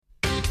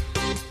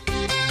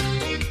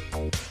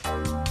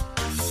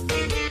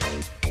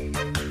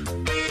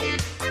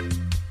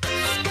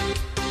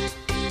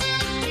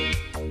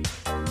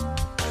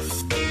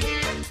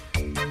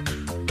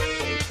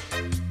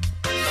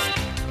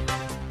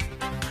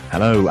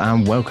Hello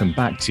and welcome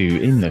back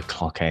to In the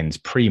Clock Ends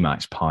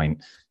pre-match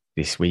pint.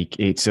 This week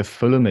it's a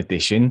Fulham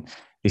edition.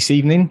 This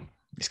evening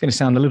it's going to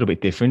sound a little bit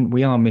different.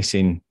 We are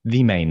missing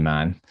the main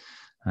man,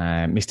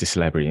 Mr.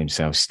 Celebrity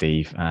himself,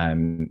 Steve. It's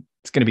going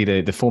to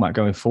be the format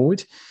going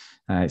forward.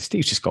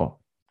 Steve's just got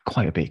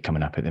quite a bit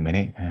coming up at the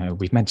minute.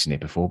 We've mentioned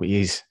it before, but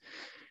he is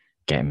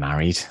getting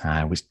married,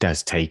 which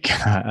does take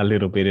a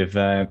little bit of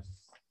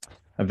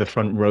the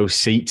front row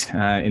seat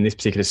in this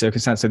particular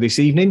circumstance. So this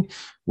evening,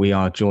 we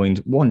are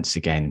joined once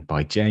again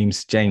by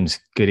James. James,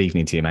 good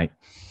evening to you, mate.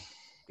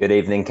 Good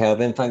evening,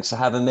 Kelvin. Thanks for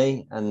having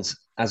me. And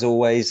as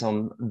always,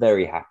 I'm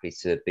very happy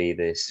to be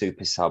the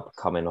super sub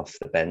coming off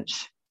the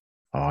bench.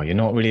 Oh, you're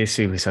not really a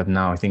super sub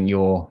now. I think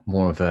you're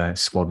more of a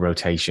squad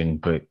rotation,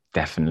 but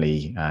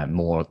definitely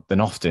more than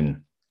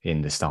often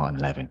in the starting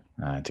 11,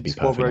 to be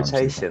perfectly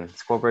honest.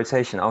 Squad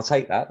rotation. I'll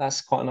take that.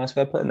 That's quite a nice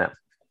way of putting that.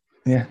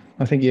 Yeah,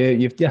 I think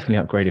you've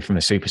definitely upgraded from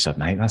a super sub,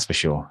 mate. That's for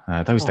sure.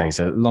 Those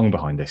days are long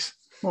behind us.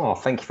 Oh,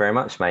 thank you very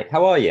much, mate.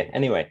 How are you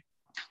anyway?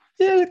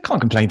 Yeah, can't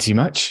complain too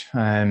much.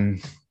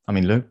 I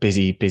mean, look,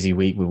 busy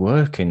week with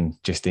work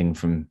and just in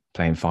from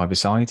playing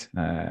five-a-side.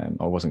 I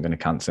wasn't going to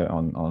cancel it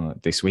on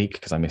this week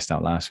because I missed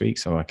out last week,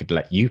 so I could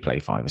let you play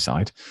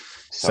five-a-side.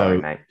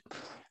 Sorry, mate.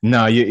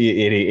 No,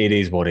 it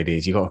is what it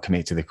is. You got to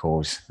commit to the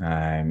cause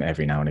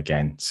every now and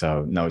again.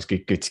 So no, it's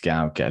good to get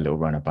out, get a little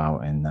run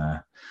about, and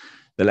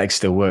the legs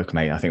still work,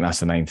 mate. I think that's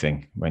the main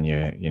thing when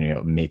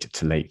you're mid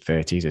to late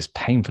 30s, as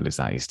painful as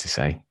that is to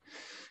say.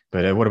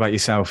 But what about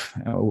yourself?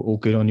 All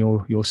good on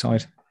your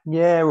side?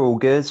 Yeah, all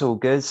good.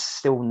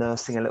 Still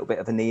nursing a little bit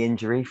of a knee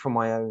injury from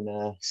my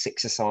own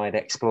six-a-side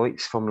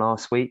exploits from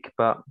last week.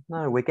 But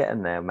no, we're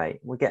getting there,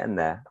 mate. We're getting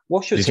there.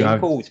 What's your team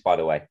called, by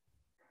the way?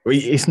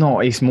 It's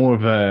not. It's more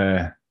of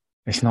a.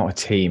 It's not a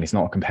team. It's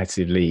not a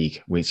competitive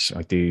league, which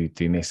I do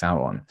miss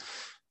out on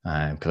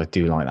because I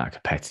do like that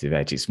competitive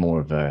edge. It's more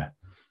of a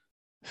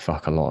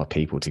fuck a lot of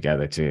people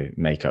together to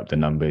make up the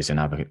numbers and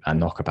have a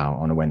knockabout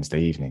on a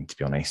Wednesday evening, to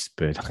be honest.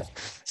 But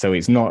so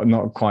it's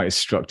not quite as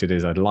structured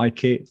as I'd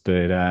like it.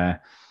 But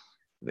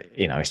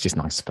it's just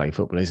nice to play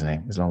football, isn't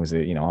it? As long as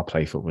I'll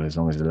play football as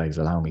long as the legs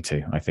allow me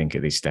to, I think,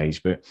 at this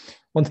stage. But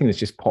one thing that's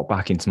just popped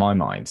back into my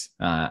mind,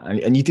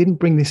 and you didn't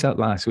bring this up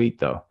last week,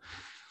 though.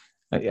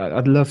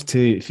 I'd love for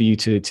you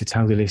to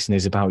tell the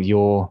listeners about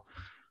your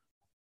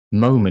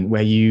moment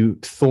where you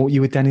thought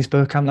you were Dennis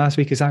Bergkamp last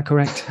week. Is that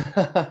correct?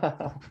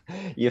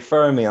 You're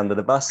throwing me under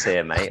the bus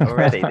here, mate,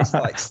 already. It's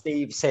like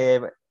Steve's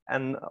here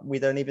and we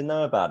don't even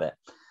know about it.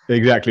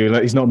 Exactly.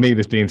 It's not me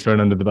that's being thrown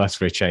under the bus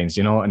for a change,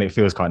 and it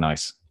feels quite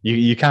nice.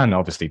 You can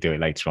obviously do it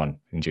later on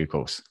in due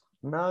course.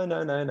 No.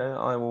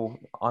 I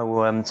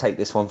will take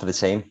this one for the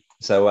team.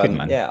 So,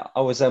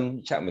 I was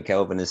chatting with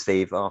Kelvin and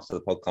Steve after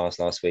the podcast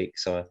last week.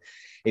 So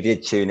if you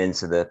did tune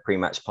into the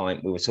pre-match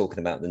pint, we were talking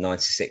about the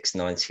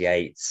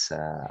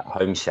 96-98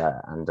 home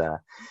shirt. And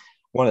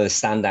one of the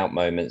standout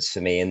moments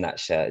for me in that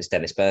shirt is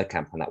Dennis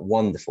Bergkamp and that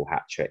wonderful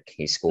hat-trick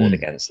he scored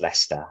against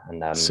Leicester.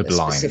 And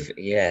sublime.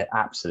 Yeah,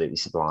 absolutely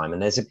sublime.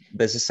 And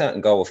there's a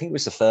certain goal, I think it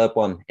was the third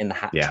one in the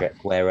hat-trick,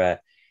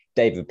 where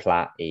David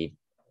Platt, he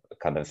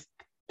kind of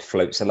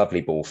floats a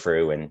lovely ball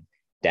through, and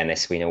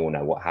Dennis, we all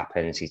know what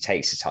happens. He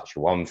takes a touch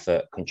with one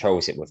foot,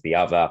 controls it with the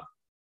other,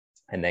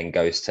 and then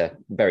goes to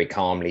very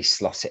calmly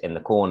slot it in the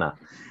corner.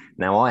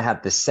 Now, I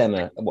had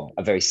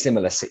a very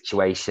similar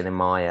situation in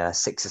my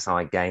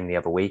six-a-side game the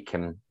other week,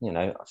 and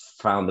I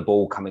found the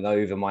ball coming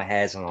over my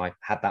head, and I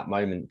had that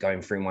moment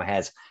going through my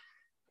head.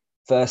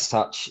 First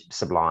touch,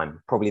 sublime.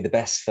 Probably the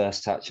best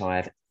first touch I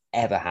have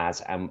ever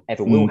had and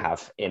ever will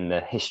have in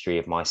the history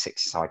of my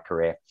six-a-side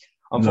career.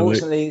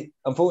 Unfortunately,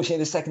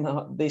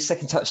 the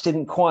second touch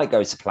didn't quite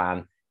go to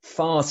plan.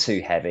 Far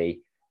too heavy.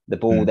 The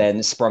ball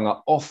then sprung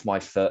up off my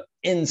foot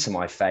into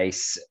my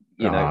face.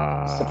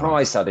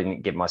 Surprised I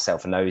didn't give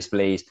myself a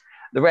nosebleed.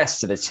 The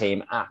rest of the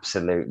team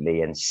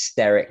absolutely in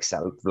hysterics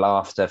of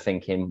laughter,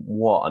 thinking,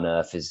 what on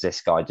earth is this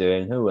guy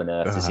doing? Who on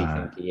earth does he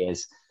think he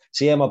is?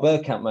 So yeah, my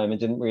Bergkamp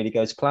moment didn't really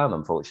go to plan,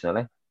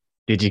 unfortunately.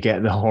 Did you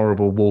get the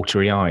horrible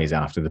watery eyes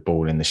after the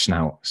ball in the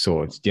snout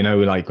sort?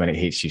 Like when it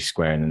hits you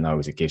square in the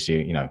nose, it gives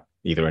you,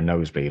 either a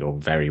nosebleed or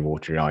very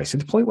watery eyes to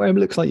the point where it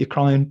looks like you're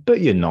crying,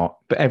 but you're not.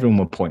 But everyone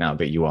will point out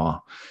that you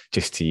are,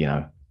 just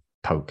to,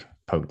 poke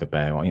the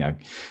bear, or,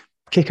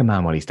 kick a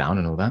man while he's down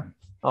and all that.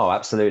 Oh,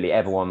 absolutely.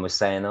 Everyone was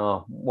saying,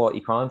 "Oh, what are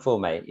you crying for,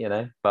 mate?"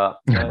 But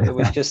it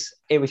was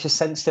just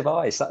sensitive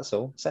eyes. That's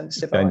all.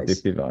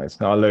 Sensitive eyes.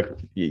 Oh, look,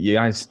 you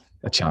guys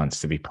a chance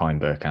to be prime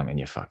Bergkamp and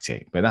you fucked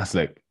it. But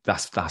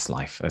that's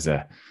life as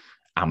a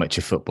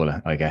amateur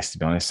footballer, I guess. To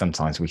be honest,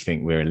 sometimes we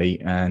think we're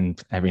elite,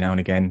 and every now and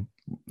again,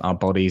 our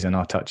bodies and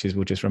our touches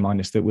will just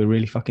remind us that we're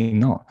really fucking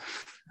not.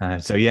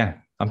 So yeah,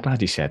 I'm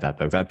glad you shared that,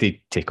 though. That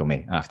did tickle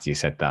me after you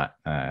said that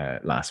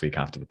last week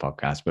after the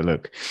podcast. But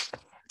look,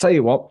 tell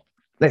you what,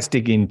 let's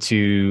dig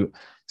into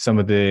some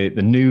of the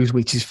news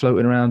which is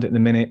floating around at the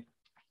minute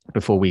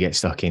before we get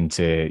stuck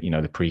into,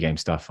 the pre-game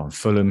stuff on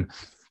Fulham.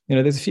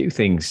 There's a few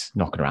things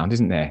knocking around,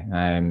 isn't there?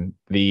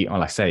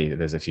 I say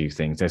there's a few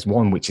things. There's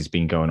one which has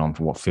been going on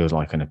for what feels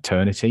like an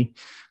eternity,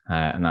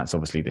 and that's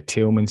obviously the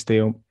Tielemans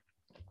deal.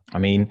 I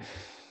mean,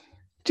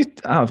 just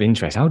out of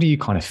interest, how do you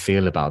kind of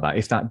feel about that?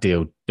 If that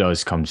deal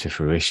does come to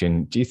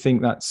fruition, do you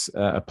think that's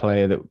a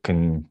player that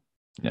can,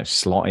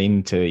 slot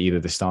into either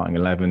the starting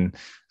 11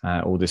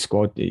 or the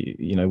squad?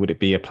 Would it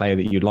be a player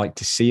that you'd like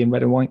to see in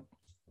red and white?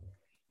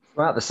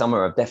 Throughout the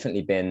summer, I've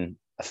definitely been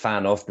a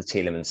fan of the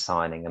Tielemans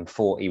signing and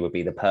thought he would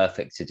be the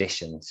perfect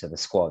addition to the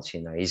squad.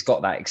 He's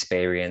got that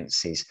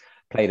experience. He's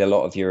played a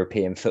lot of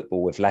European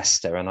football with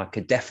Leicester, and I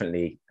could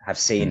definitely have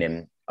seen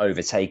him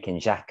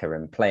overtaking Xhaka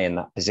and playing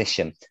that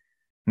position.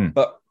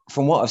 But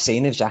from what I've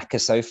seen of Xhaka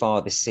so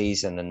far this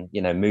season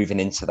and, moving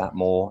into that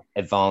more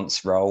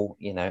advanced role,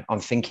 I'm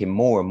thinking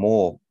more and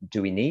more,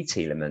 do we need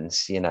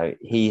Tielemans?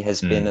 He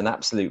has been an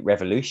absolute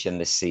revolution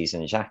this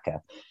season,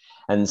 Xhaka.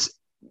 And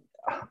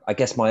I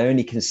guess my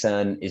only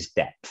concern is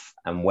depth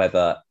and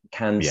whether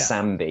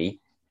Sambi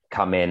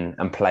come in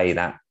and play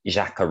that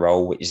Xhaka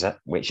role,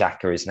 which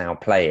Xhaka is now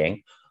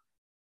playing.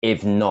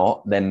 If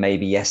not, then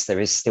maybe, yes, there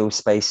is still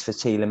space for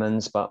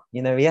Tielemans, but,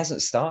 he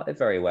hasn't started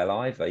very well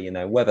either.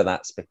 Whether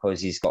that's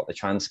because he's got the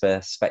transfer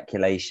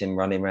speculation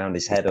running around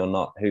his head or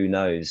not, who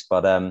knows?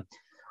 But I'm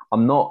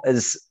not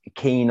as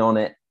keen on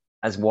it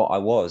as what I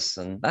was.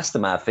 And that's the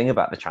mad thing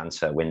about the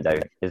transfer window,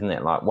 isn't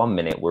it? Like 1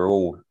 minute, we're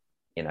all,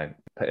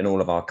 putting all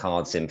of our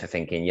cards in for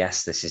thinking,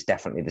 yes, this is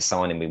definitely the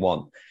signing we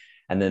want.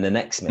 And then the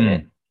next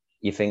minute,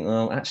 you think,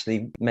 well,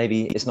 actually,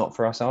 maybe it's not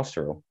for us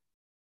after all.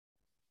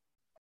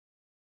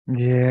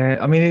 Yeah,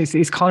 I mean,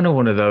 it's kind of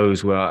one of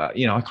those where,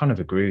 I kind of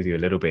agree with you a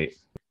little bit.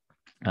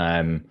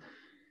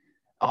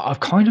 I've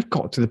kind of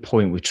got to the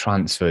point with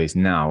transfers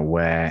now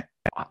where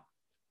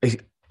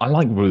I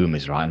like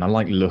rumours, right? And I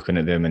like looking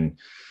at them and,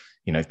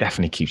 it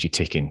definitely keeps you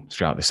ticking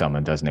throughout the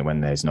summer, doesn't it,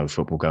 when there's no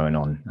football going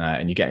on?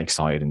 And you get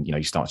excited and,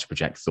 you start to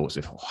project thoughts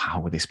of, how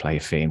will this player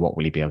fit in? What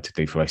will he be able to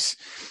do for us?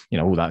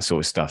 All that sort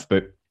of stuff.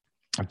 But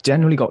I've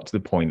generally got to the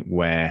point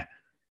where,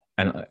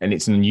 and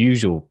it's an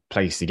unusual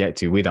place to get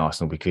to with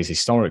Arsenal because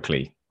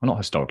historically, well, not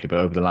historically, but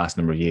over the last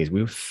number of years,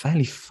 we were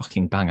fairly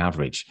fucking bang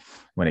average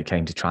when it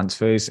came to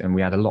transfers, and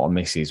we had a lot of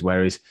misses.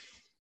 Whereas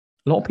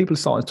a lot of people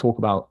started to talk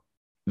about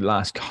the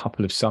last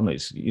couple of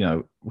summers.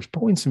 We've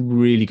brought in some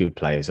really good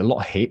players, a lot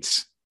of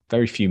hits,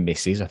 very few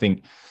misses. I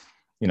think,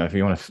 if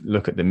you want to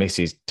look at the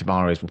misses,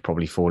 Tavares will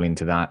probably fall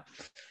into that.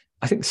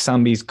 I think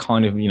Sambi's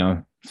kind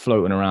of,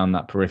 floating around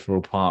that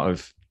peripheral part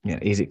of,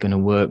 is it going to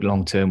work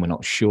long term? We're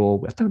not sure.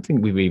 I don't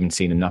think we've even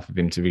seen enough of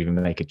him to even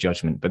make a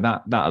judgment. But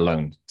that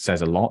alone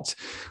says a lot.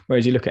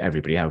 Whereas you look at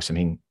everybody else, I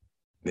mean,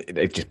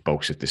 they've just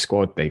bolstered the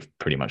squad. They've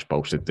pretty much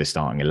bolstered the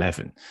starting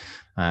 11.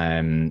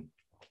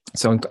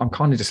 So I'm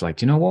kind of just like,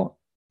 do you know what?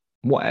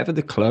 Whatever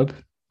the club,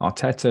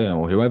 Arteta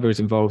or whoever is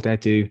involved there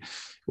do,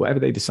 whatever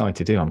they decide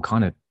to do, I'm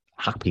kind of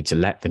happy to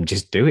let them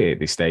just do it at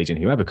this stage.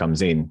 And whoever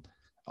comes in,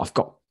 I've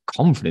got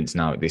confidence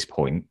now at this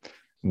point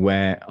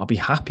where I'll be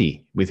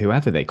happy with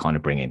whoever they kind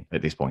of bring in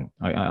at this point.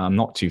 I'm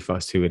not too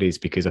fussed who it is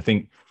because I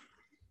think,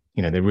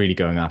 they're really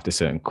going after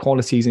certain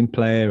qualities in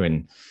player.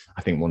 And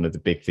I think one of the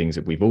big things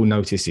that we've all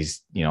noticed is,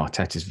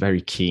 Arteta's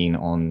very keen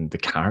on the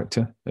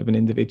character of an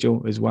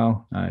individual as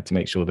well, to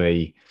make sure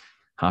they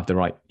have the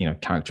right,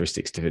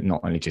 characteristics to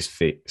not only just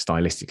fit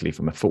stylistically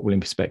from a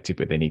footballing perspective,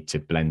 but they need to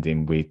blend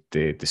in with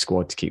the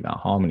squad to keep that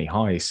harmony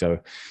high. So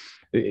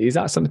is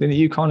that something that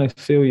you kind of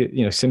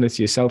feel, similar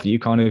to yourself?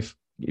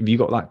 Have you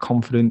got that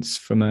confidence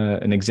from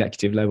an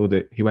executive level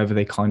that whoever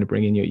they kind of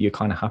bring in, you're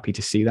kind of happy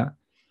to see that?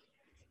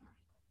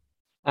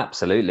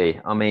 Absolutely.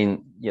 I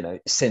mean,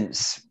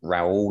 since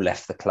Raul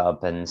left the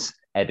club and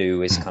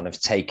Edu has kind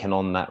of taken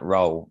on that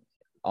role,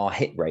 our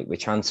hit rate with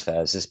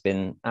transfers has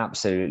been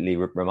absolutely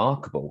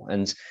remarkable.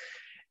 And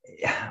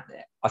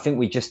I think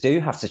we just do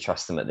have to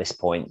trust them at this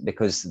point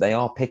because they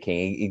are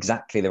picking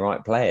exactly the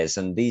right players.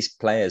 And these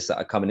players that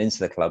are coming into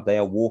the club, they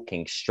are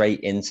walking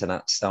straight into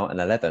that starting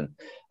 11.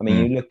 I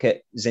mean, you look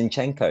at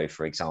Zinchenko,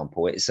 for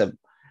example,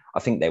 I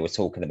think they were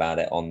talking about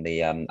it on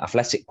the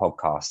Athletic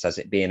podcast as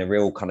it being a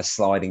real kind of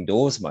sliding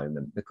doors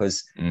moment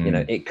because,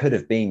 it could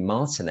have been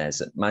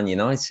Martinez at Man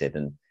United.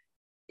 And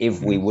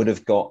if we would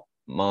have got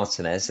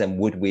Martinez, then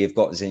would we have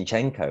got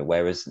Zinchenko?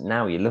 Whereas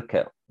now you look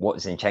at what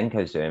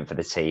Zinchenko's doing for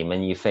the team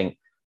and you think,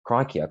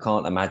 crikey, I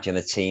can't imagine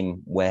a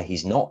team where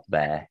he's not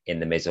there in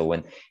the middle.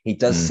 And he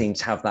does seem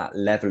to have that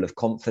level of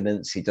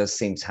confidence. He does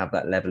seem to have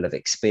that level of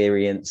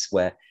experience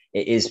where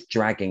it is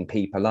dragging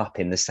people up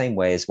in the same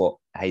way as what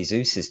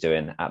Jesus is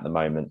doing at the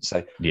moment.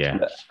 So, yeah.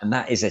 And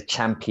that is a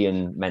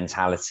champion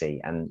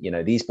mentality. And,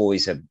 these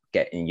boys are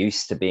getting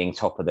used to being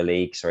top of the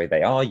league. Sorry,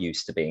 they are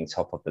used to being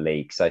top of the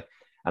league. So,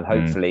 and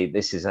hopefully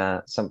this is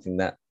something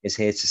that is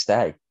here to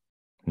stay.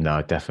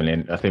 No,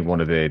 definitely. And I think one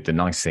of the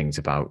nice things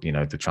about,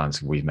 the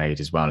transfer we've made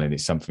as well, and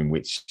it's something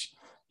which,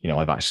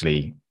 I've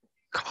actually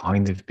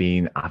kind of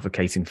been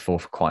advocating for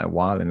quite a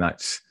while, and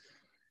that's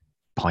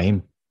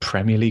buying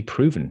Premier League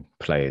proven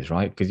players,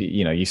 right? Because,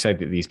 you said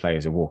that these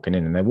players are walking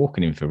in and they're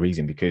walking in for a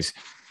reason because,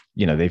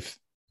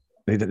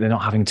 they're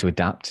not having to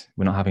adapt.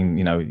 We're not having,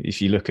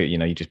 if you look at,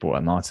 you just brought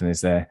up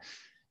Martinez there,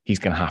 he's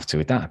going to have to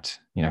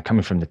adapt,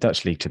 coming from the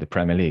Dutch league to the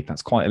Premier League.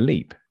 That's quite a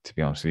leap, to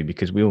be honest with you,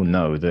 because we all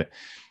know that,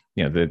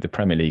 the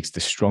Premier League's the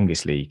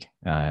strongest league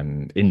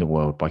in the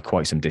world by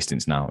quite some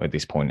distance now at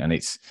this point, and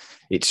it's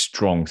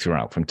strong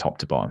throughout from top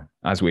to bottom,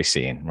 as we're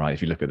seeing, right?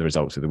 If you look at the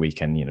results of the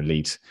weekend,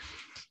 Leeds,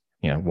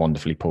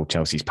 wonderfully pulled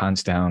Chelsea's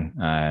pants down,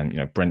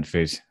 and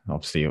Brentford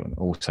obviously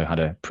also had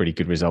a pretty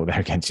good result there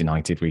against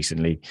United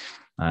recently,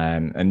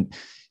 and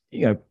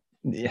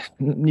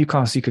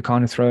Newcastle you could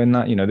kind of throw in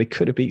that. They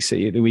could have beat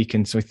City at the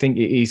weekend, so I think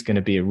it is going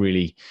to be a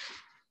really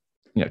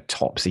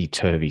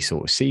topsy-turvy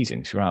sort of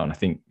season throughout. And I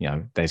think,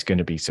 there's going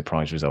to be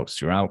surprise results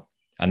throughout.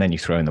 And then you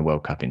throw in the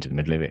World Cup into the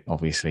middle of it.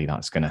 Obviously,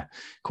 that's going to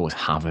cause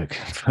havoc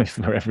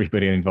for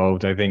everybody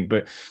involved, I think.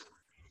 But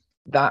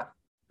that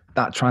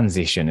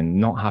transition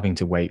and not having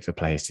to wait for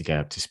players to get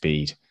up to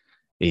speed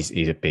is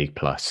a big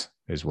plus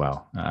as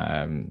well,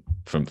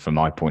 from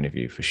my point of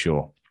view, for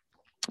sure.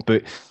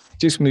 But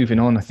just moving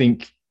on, I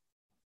think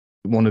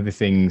one of the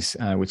things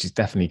which has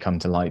definitely come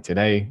to light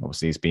today,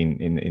 obviously it's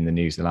been in the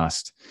news the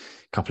last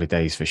couple of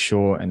days for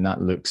sure, and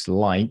that looks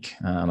like,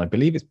 I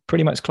believe it's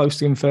pretty much close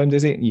to confirmed,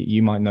 is it?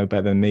 You might know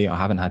better than me. I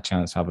haven't had a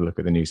chance to have a look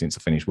at the news since I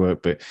finished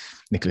work, but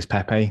Nicolas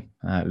Pepe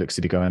looks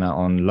to be going out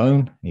on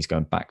loan. He's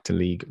going back to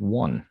League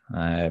One,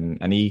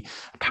 and he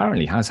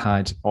apparently has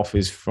had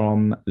offers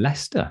from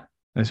Leicester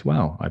as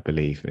well, I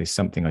believe. It's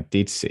something I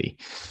did see.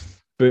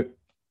 But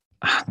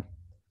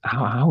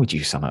how would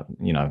you sum up,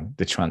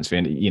 the transfer?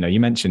 And, you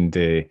mentioned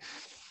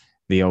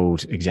the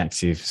old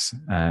executives,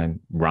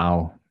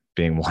 Raul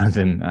being one of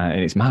them.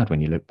 And it's mad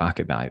when you look back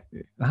at that.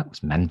 That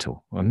was a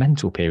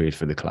mental period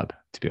for the club,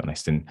 to be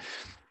honest. And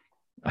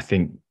I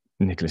think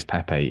Nicolas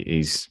Pepe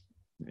is,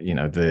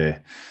 the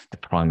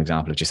prime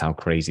example of just how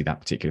crazy that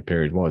particular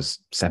period was.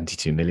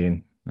 72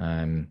 million.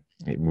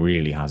 It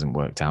really hasn't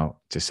worked out,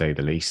 to say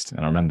the least.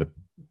 And I remember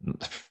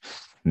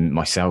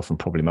myself and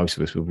probably most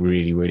of us were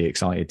really, really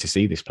excited to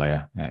see this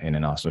player in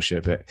an Arsenal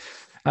shirt. But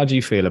how do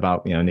you feel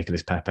about,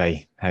 Nicolas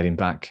Pepe heading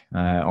back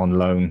on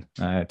loan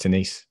to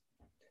Nice?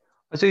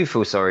 I do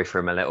feel sorry for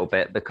him a little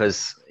bit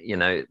because,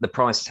 the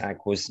price tag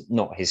was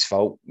not his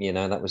fault.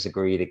 That was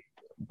agreed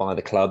by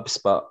the clubs.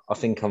 But I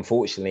think,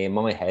 unfortunately, in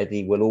my head,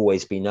 he will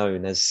always be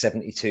known as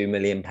 £72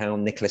 million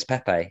Nicolas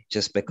Pepe,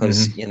 just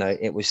because,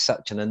 it was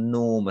such an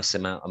enormous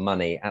amount of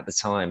money at the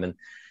time. And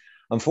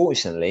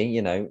unfortunately,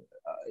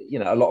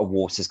 a lot of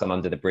water's gone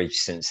under the bridge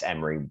since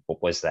Emery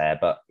was there,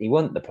 but he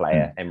wasn't the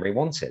player Emery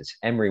wanted.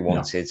 Emery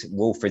wanted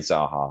Wilfried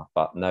Zaha,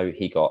 but no,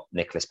 he got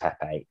Nicolas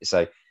Pepe.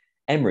 So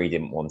Emery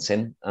didn't want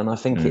him. And I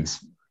think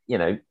it's,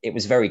 it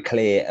was very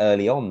clear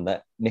early on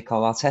that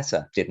Mikel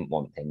Arteta didn't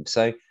want him.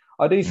 So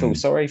I do feel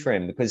sorry for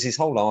him because his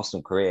whole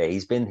Arsenal career,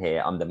 he's been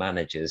here under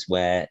managers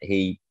where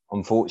he,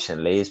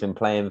 unfortunately, has been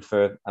playing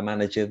for a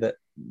manager that,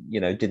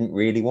 didn't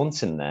really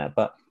want him there.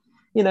 But,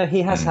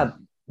 he has had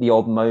the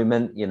odd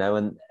moment,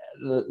 and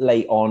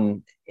late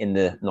on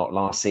in not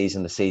last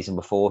season, the season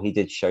before, he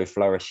did show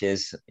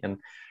flourishes, and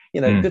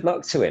good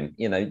luck to him.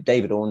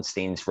 David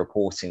Ornstein's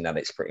reporting that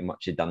it's pretty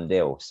much a done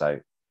deal. So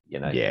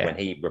when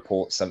he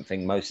reports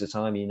something, most of the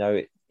time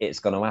it's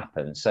going to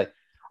happen. So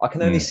I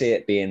can only see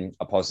it being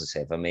a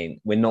positive. I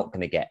mean, we're not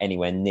going to get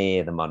anywhere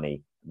near the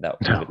money that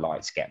we would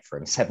like to get for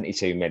him.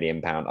 £72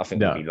 million. I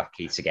think we'd be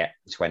lucky to get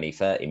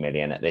 20-30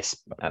 million at this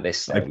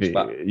stage.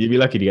 But you'd be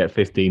lucky to get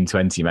 15,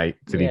 20, mate,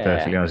 to be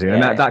perfectly honest.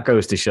 And that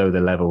goes to show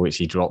the level which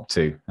he dropped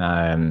to,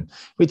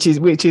 which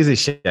is a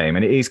shame.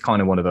 And it is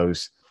kind of one of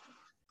those,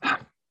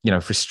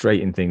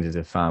 frustrating things as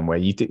a fan where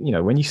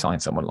when you sign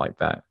someone like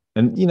that,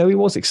 and, it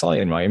was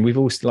exciting, right? And we've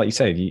also, like you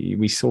said,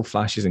 we saw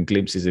flashes and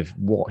glimpses of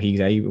what he's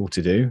able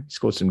to do. He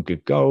scored some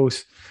good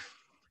goals,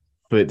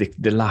 but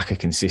the lack of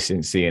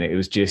consistency, and it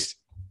was just,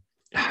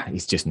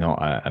 he's just not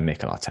a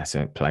Mikel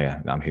Arteta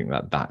player. I think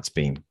that's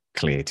been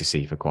clear to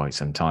see for quite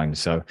some time.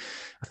 So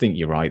I think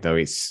you're right, though.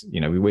 It's,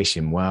 we wish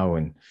him well.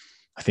 And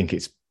I think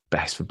it's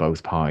best for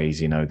both parties,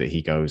 that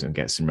he goes and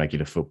gets some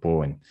regular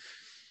football. And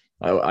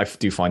I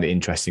do find it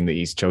interesting that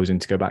he's chosen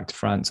to go back to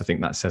France. I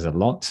think that says a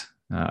lot.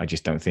 I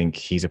just don't think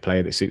he's a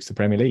player that suits the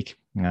Premier League.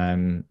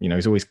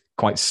 He's always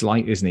quite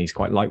slight, isn't he? He's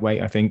quite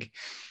lightweight, I think.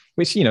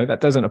 Which,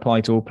 that doesn't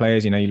apply to all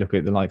players. You look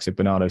at the likes of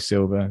Bernardo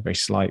Silva, very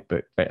slight,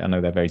 but I know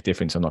they're very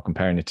different, so I'm not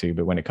comparing the two.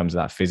 But when it comes to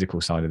that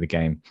physical side of the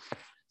game,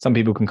 some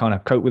people can kind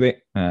of cope with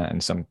it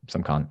and some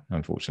can't,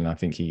 unfortunately. I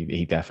think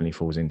he definitely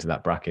falls into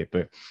that bracket.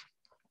 But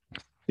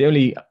the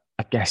only,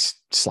 I guess,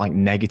 slight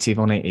negative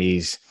on it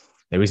is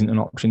there isn't an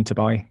option to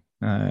buy,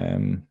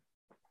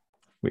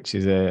 which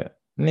is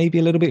maybe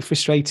a little bit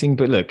frustrating.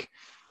 But look,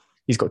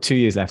 he's got 2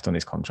 years left on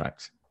his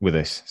contract with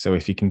us. So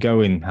if he can go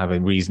and have a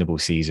reasonable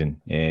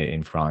season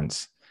in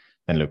France,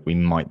 then look, we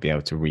might be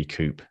able to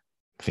recoup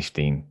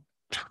 15,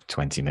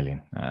 20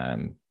 million.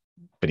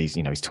 But he's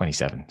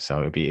 27, so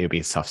it'll be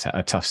a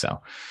tough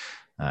sell.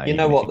 You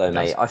know what though,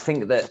 mate? I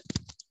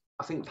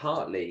think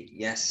partly,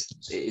 yes,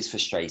 it is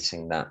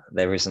frustrating that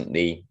there isn't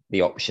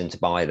the option to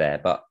buy there,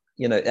 but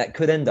that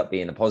could end up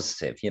being a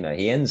positive.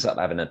 He ends up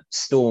having a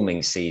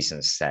storming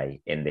season,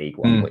 say, in League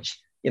One, which,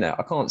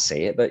 I can't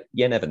see it, but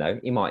you never know.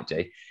 He might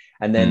do.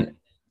 And then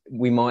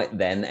we might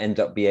then end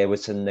up be able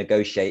to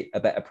negotiate a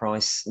better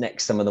price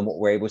next summer than what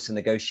we're able to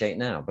negotiate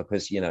now.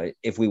 Because, you know,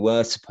 if we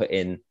were to put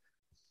in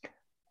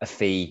a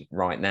fee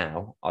right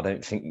now, I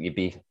don't think you'd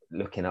be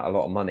looking at a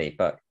lot of money.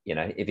 But, you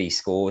know, if he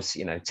scores,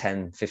 you know,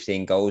 10,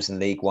 15 goals in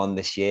League One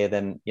this year,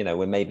 then, you know,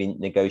 we're maybe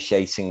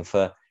negotiating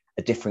for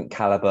a different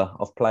caliber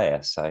of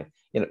player. So,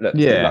 you know, look,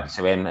 good luck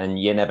to him. And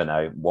you never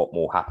know what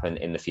will happen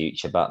in the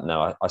future. But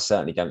no, I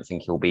certainly don't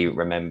think he'll be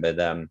remembered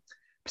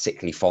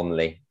particularly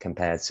fondly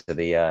compared to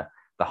the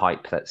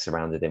hype that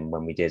surrounded him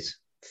when we did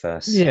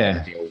first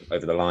get the deal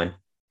over the line.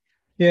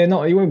 Yeah,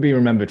 no, he won't be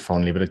remembered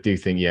fondly, but I do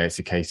think, it's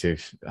a case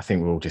of, I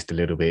think we're all just a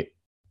little bit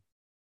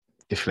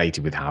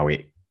deflated with how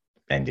it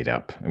ended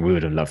up. And we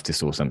would have loved to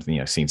saw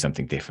something, seen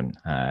something different.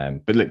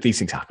 But look, these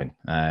things happen.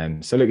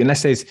 So look,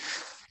 unless there's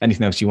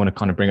anything else you want to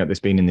kind of bring up that's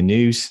been in the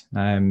news,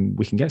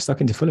 we can get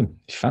stuck into Fulham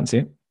if you fancy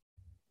it.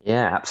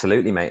 Yeah,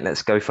 absolutely, mate.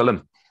 Let's go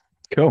Fulham.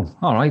 Cool.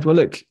 All right. Well,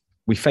 look,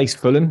 we face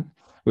Fulham.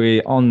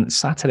 We're on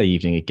Saturday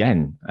evening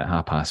again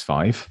at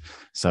 5:30.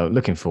 So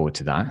looking forward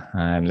to that.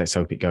 Let's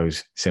hope it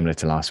goes similar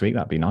to last week.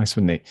 That'd be nice,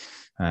 wouldn't it?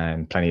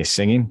 Plenty of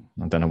singing.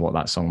 I don't know what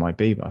that song might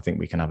be, but I think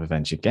we can have a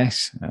ventured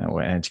guess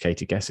or an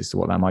educated guess as to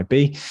what that might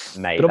be.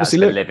 Mate, but obviously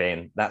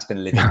that's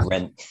been living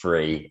rent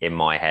free in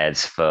my head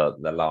for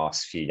the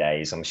last few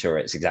days. I'm sure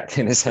it's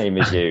exactly the same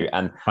as you.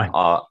 And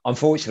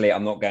unfortunately,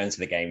 I'm not going to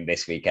the game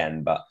this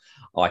weekend, but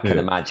I can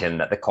imagine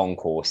that the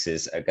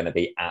concourses are going to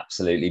be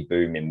absolutely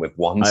booming with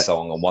one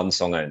song and one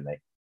song only.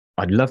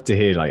 I'd love to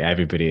hear like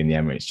everybody in the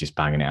Emirates just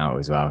banging it out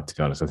as well. To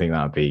be honest, I think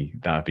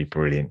that'd be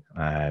brilliant.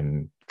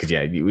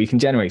 Because we can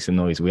generate some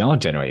noise. We are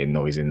generating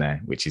noise in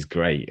there, which is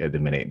great at the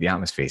minute. The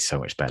atmosphere is so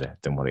much better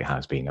than what it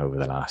has been over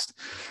the last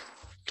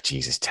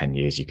 10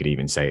 years. You could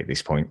even say at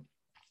this point,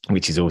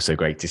 which is also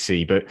great to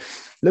see. But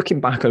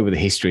looking back over the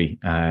history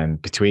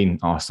between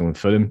Arsenal and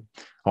Fulham,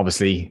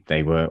 obviously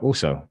they were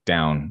also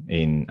down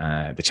in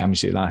the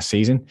Championship last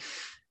season.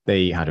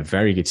 They had a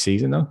very good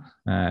season, though.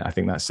 I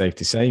think that's safe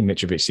to say.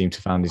 Mitrovic seemed to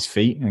have found his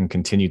feet and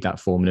continued that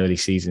form in early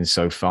seasons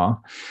so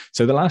far.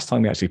 So the last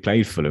time we actually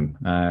played Fulham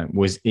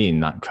was in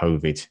that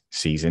COVID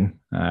season,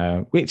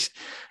 which,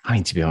 I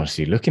mean, to be honest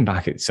with you, looking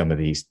back at some of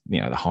these,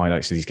 the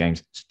highlights of these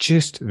games, it's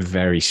just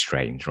very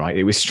strange, right?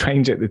 It was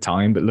strange at the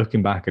time, but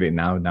looking back at it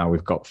now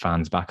we've got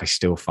fans back, I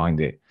still find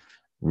it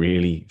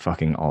really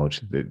fucking odd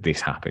that this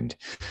happened,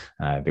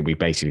 that we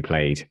basically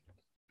played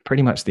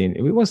pretty much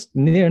it was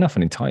near enough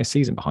an entire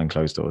season behind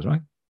closed doors,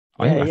 right?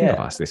 I think I've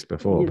asked this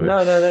before. But...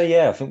 No.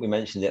 Yeah, I think we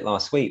mentioned it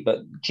last week. But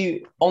do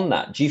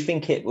you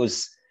think it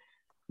was,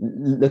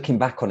 looking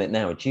back on it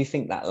now, do you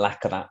think that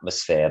lack of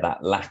atmosphere,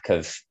 that lack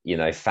of,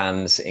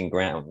 fans in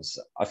grounds,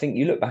 I think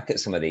you look back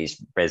at some of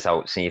these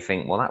results and you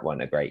think, well, that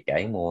wasn't a great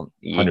game, or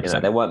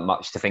there weren't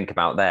much to think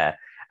about there.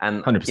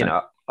 And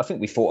 100%. I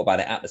think we thought about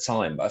it at the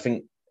time, but I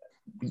think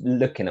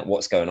looking at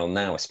what's going on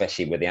now,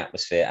 especially with the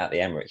atmosphere at the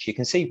Emirates, you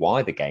can see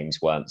why the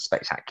games weren't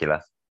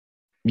spectacular.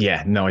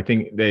 Yeah, no, I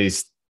think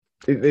there's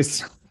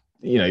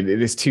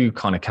two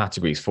kind of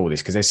categories for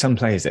this, because there's some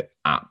players that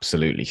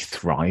absolutely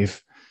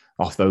thrive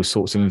off those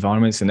sorts of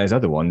environments, and there's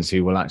other ones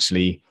who will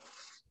actually,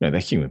 they're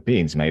human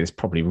beings, mate. It's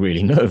probably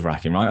really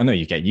nerve-wracking, right? I know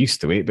you get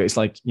used to it, but it's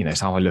like,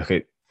 it's how I look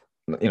at,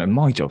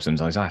 my job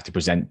sometimes. I have to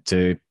present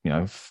to,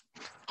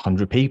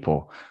 100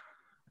 people.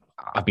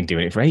 I've been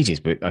doing it for ages,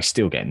 but I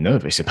still get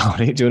nervous about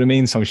it. Do you know what I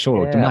mean? So I'm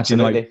sure,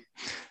 imagine absolutely. Like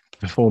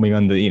performing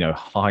under,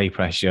 high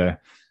pressure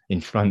in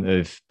front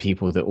of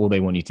people that all they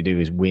want you to do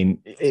is win.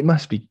 It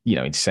must be,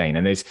 insane.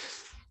 And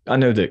I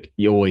know that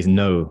you always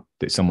know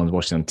that someone's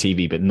watching on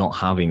TV, but not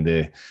having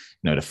the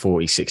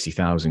 40,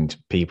 60,000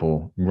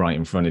 people right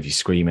in front of you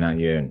screaming at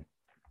you. And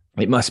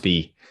it must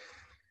be,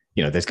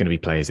 there's going to be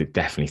players that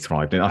definitely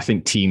thrived. And I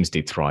think teams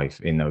did thrive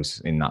in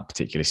that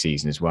particular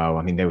season as well.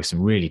 I mean, there were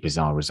some really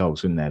bizarre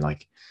results, weren't there?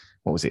 Like,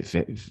 what was it?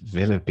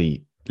 Villa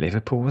beat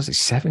Liverpool, was it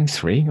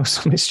 7-3 or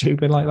something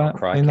stupid like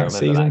that in that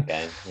season? That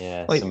game.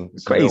 Yeah, like, some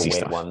crazy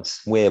weird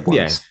stuff. Weird ones.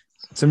 Yeah,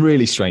 some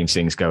really strange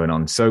things going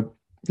on. So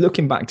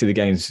looking back to the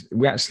games,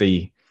 we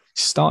actually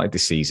started the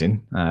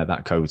season,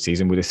 that COVID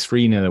season, with a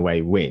 3-0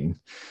 away win.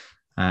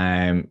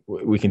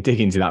 We can dig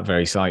into that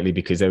very slightly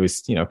because there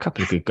was, a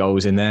couple of good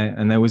goals in there,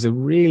 and there was a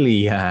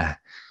really, dare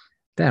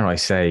I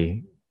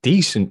say,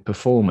 decent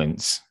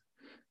performance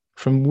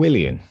from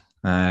Willian.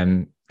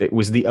 It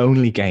was the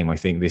only game I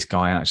think this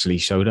guy actually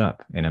showed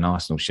up in an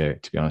Arsenal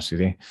shirt, to be honest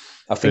with you.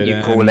 I think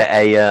you call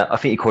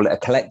it a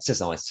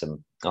collector's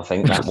item. I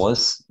think that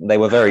was. They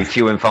were very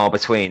few and far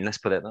between. Let's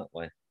put it that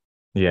way.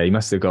 Yeah, he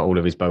must have got all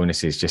of his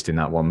bonuses just in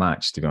that one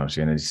match, to be honest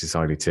with you, and he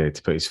decided to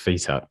put his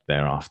feet up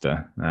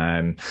thereafter.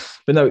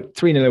 But no,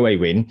 3-0 away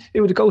win. It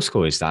was the goal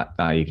scorers that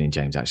evening,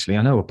 James, actually.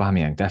 I know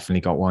Aubameyang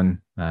definitely got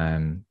one.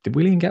 Did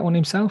Willian get one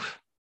himself?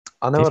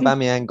 I know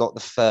Aubameyang got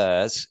the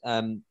third.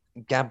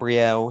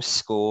 Gabriel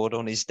scored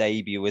on his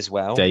debut as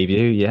well.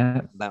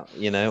 Yeah. That,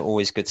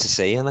 always good to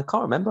see. And I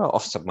can't remember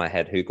off the top of my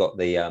head who got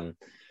the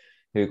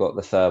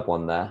third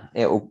one there.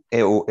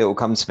 It'll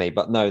come to me.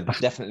 But no,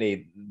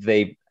 definitely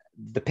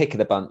the pick of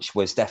the bunch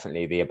was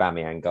definitely the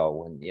Aubameyang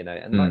goal. And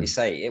and like you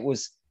say, it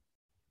was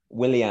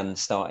Willian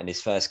starting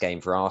his first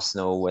game for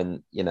Arsenal,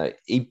 and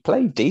he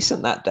played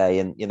decent that day.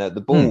 And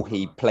the ball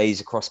he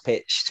plays across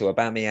pitch to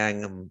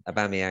Aubameyang, and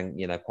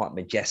Aubameyang, quite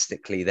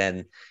majestically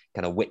then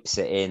kind of whips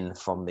it in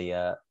from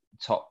the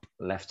top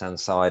left-hand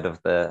side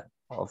of the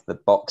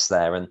box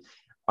there. And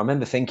I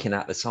remember thinking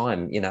at the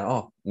time,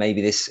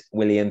 maybe this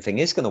Willian thing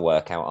is going to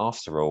work out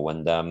after all.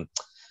 And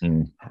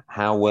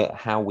how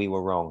we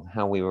were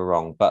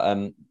wrong.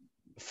 But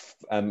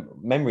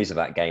memories of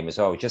that game as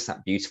well, just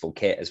that beautiful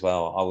kit as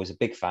well. I was a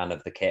big fan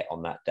of the kit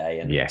on that day,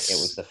 and it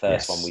was the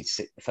first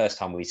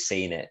time we'd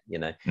seen it.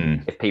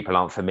 If people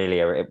aren't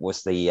familiar, it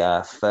was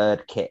the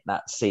third kit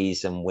that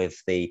season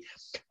with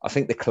I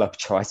think the club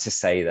tried to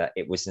say that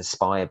it was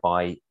inspired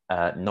by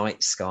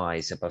night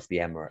skies above the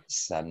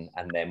Emirates, and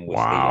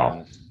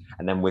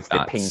then with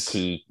the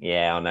pinky,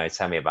 I know,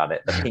 tell me about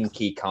it, the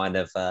pinky kind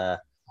of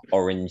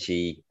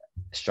orangey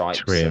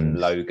stripes and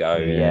logo.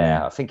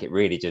 I think it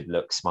really did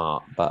look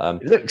smart.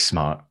 But it looks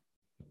smart.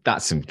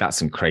 That's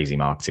some crazy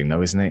marketing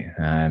though, isn't it?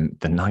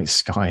 The night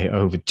sky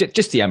over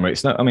just the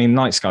Emirates. No, I mean,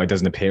 night sky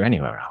doesn't appear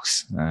anywhere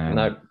else.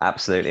 No,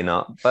 absolutely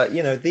not. But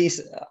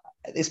these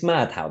it's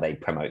mad how they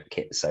promote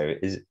kit, so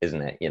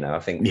isn't it? I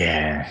think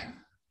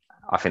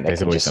I think they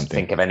can just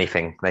think of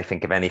anything. They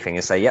think of anything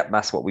and say, yep,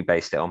 that's what we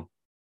based it on.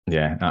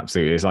 Yeah,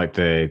 absolutely. It's like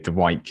the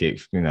white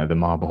kit, the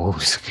marble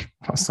halls.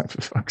 I was like,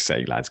 for fuck's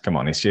sake, lads, come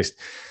on. It's just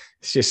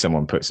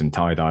someone put some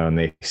tie-dye on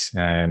this,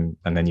 and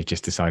then you've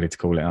just decided to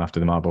call it after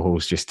the marble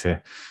halls just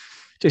to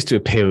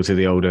appeal to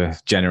the older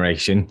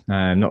generation.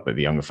 Not that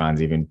the younger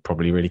fans even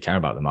probably really care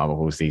about the marble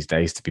halls these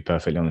days, to be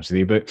perfectly honest with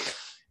you. But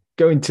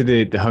going to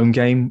the home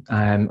game,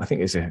 I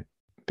think it's a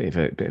bit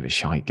of a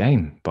shite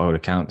game by all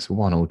accounts,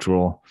 1-1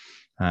 draw.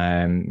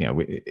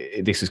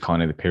 This was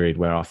kind of the period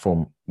where our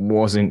form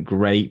wasn't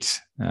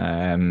great.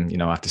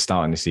 After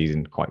starting the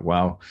season quite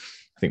well,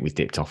 I think we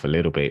dipped off a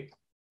little bit.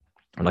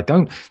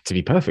 And to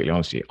be perfectly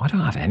honest with you, I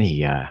don't have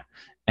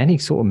any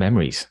sort of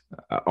memories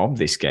of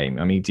this game.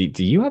 I mean,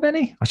 do you have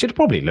any? I should have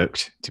probably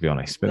looked, to be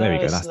honest. But there we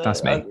go.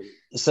 That's me.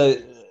 So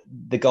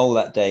the goal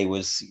that day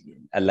was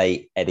a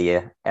late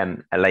Eddie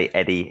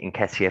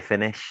Nketiah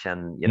finish,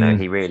 and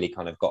he really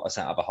kind of got us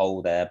out of a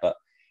hole there. But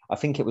I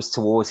think it was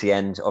towards the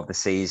end of the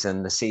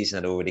season. The season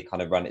had already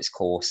kind of run its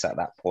course at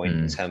that point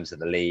in terms of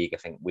the league. I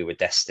think we were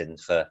destined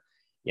for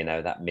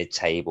that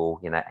mid-table,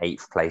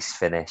 8th place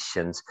finish.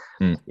 And,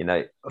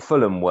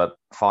 Fulham were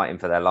fighting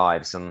for their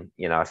lives. And,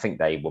 I think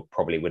they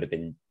would have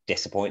been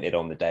disappointed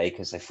on the day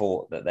because they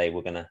thought that they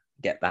were going to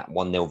get that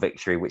 1-0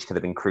 victory, which could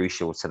have been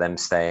crucial to them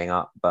staying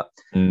up. But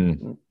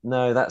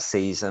no, that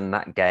season,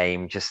 that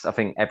game, I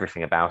think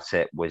everything about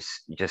it was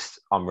just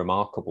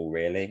unremarkable,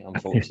 really,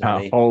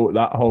 unfortunately.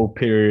 That whole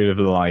period of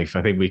life,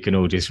 I think we can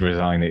all just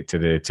resign it to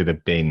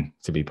the bin,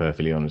 to be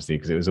perfectly honest with you,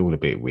 because it was all a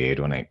bit weird,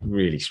 wasn't it?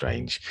 Really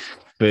strange.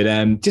 But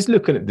just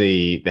looking at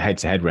the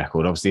head-to-head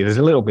record, obviously there's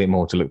a little bit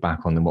more to look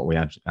back on than what we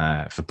had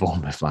for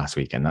Bournemouth last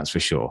weekend, that's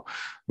for sure.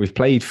 We've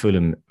played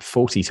Fulham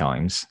 40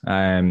 times.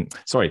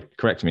 Sorry,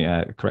 correct me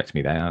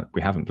there.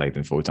 We haven't played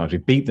them 40 times. We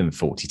beat them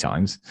 40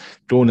 times,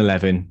 drawn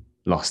 11,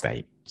 lost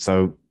 8.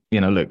 So,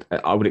 look,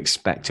 I would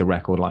expect a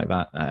record like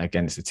that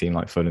against a team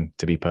like Fulham,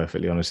 to be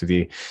perfectly honest with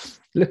you.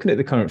 Looking at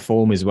the current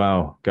form as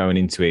well, going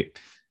into it,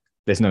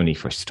 there's no need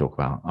for us to talk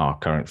about our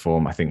current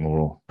form. I think we're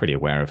all pretty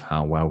aware of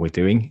how well we're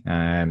doing.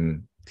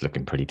 It's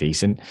looking pretty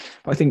decent.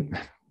 But I think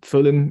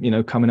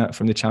Fulham, coming up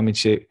from the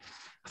Championship,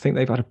 I think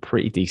they've had a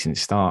pretty decent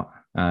start.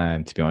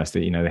 To be honest,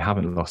 they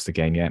haven't lost a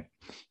game yet.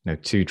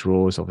 2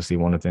 draws. Obviously,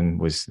 one of them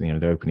was the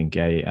opening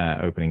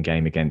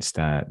game against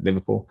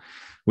Liverpool,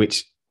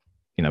 which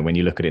when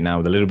you look at it now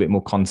with a little bit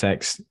more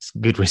context, it's a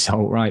good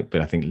result, right?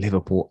 But I think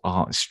Liverpool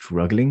are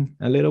struggling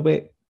a little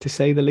bit, to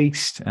say the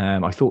least.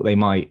 I thought they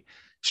might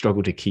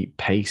struggle to keep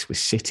pace with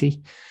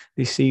City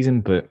this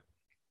season, but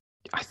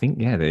I think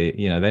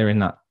they're in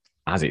that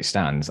as it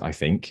stands. I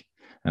think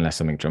unless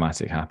something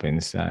dramatic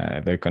happens,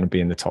 they're going to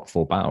be in the top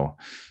 4 battle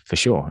for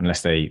sure,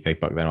 unless they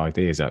buck their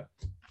ideas up.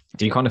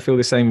 Do you kind of feel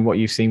the same with what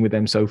you've seen with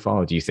them so far,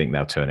 or do you think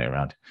they'll turn it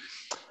around?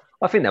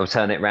 I think they'll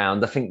turn it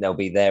around. I think they'll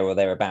be there or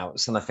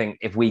thereabouts. And I think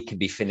if we could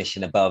be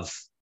finishing above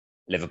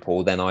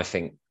Liverpool, then I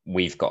think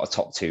we've got a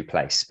top 2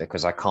 place,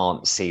 because I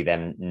can't see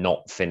them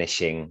not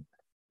finishing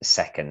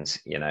second.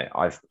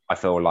 I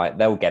feel like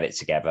they'll get it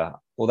together.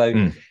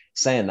 Although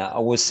saying that, I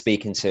was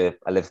speaking to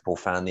a Liverpool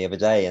fan the other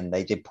day, and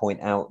they did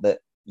point out that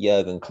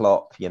Jurgen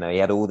Klopp, he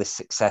had all this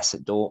success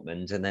at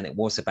Dortmund, and then it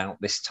was about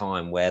this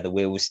time where the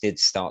wheels did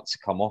start to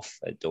come off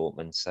at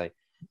Dortmund. So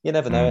you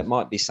never know, it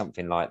might be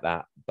something like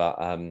that. But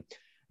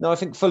no, I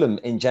think Fulham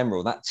in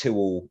general, that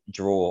 2-2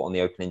 draw on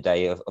the opening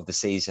day of the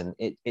season,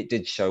 it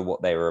did show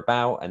what they were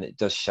about, and it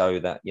does show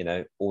that,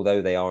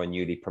 although they are a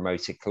newly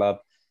promoted club,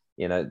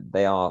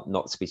 they are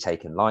not to be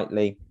taken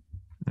lightly.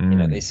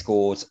 They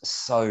scored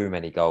so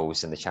many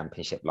goals in the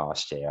Championship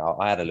last year.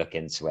 I had a look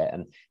into it,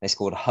 and they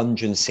scored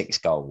 106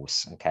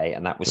 goals. Okay,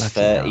 and that was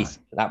 30.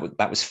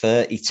 That was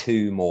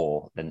 32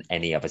 more than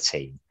any other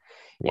team.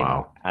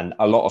 Wow! And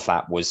a lot of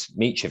that was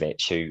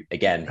Mitrovic, who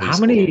again, how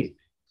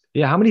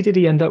many did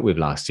he end up with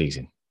last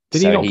season?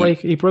 Did he not break?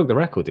 He broke the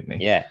record, didn't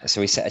he? Yeah.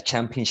 So he set a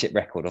championship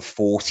record of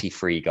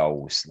 43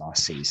 goals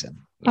last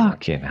season.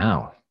 Fucking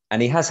hell.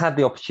 And he has had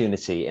the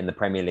opportunity in the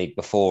Premier League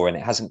before, and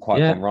it hasn't quite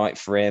gone right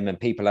for him. And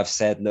people have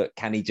said, look,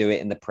 can he do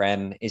it in the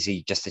Prem? Is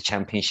he just a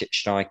championship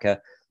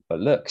striker? But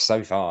look,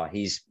 so far,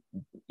 he's,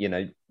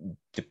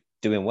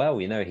 doing well.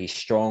 He's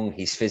strong,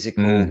 he's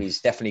physical, he's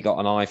definitely got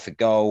an eye for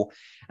goal.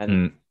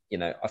 And,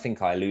 I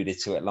think I alluded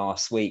to it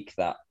last week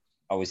that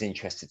I was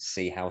interested to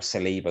see how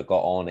Saliba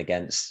got on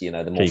against, the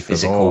more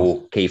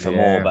physical Kiefer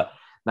Moore, but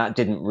that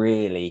didn't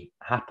really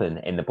happen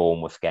in the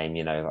Bournemouth game.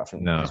 I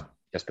think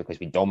just because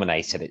we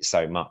dominated it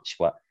so much.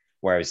 But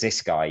whereas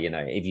this guy,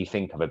 if you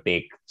think of a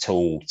big,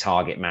 tall,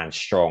 target man,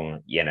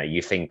 strong,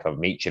 you think of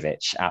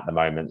Mitrovic at the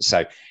moment. So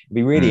it'd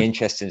be really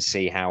interesting to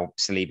see how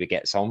Saliba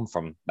gets on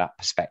from that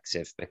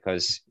perspective,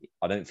 because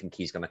I don't think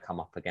he's going to come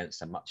up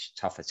against a much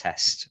tougher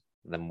test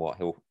than what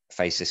he'll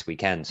face this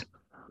weekend.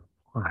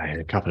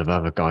 A couple of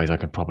other guys I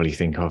could probably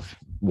think of.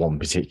 One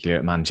particular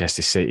at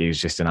Manchester City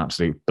who's just an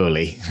absolute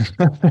bully,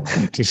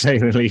 to say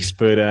the least.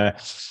 But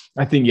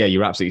I think,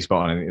 you're absolutely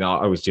spot on. And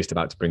I was just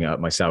about to bring it up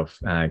myself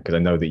because I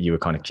know that you were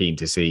kind of keen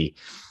to see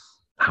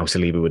how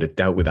Saliba would have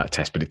dealt with that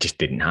test, but it just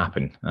didn't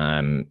happen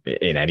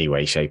in any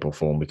way, shape or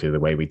form because of the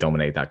way we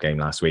dominated that game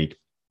last week.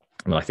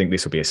 I think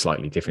this will be a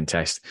slightly different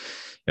test.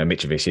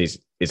 Mitrovic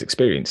is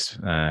experienced.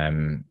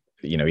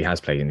 He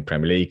has played in the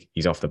Premier League.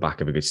 He's off the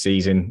back of a good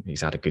season.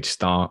 He's had a good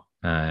start.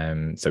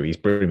 So he's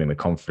brimming with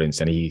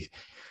confidence, and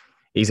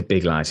he's a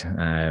big lad,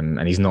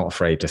 and he's not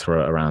afraid to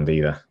throw it around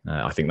either.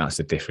 I think that's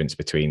the difference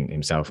between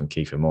himself and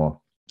Kiefer Moore.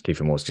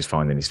 Kiefer Moore's just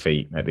finding his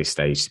feet at this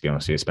stage, to be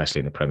honest with you, especially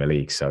in the Premier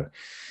League. So,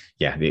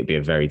 it'd be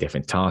a very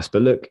different task.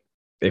 But look,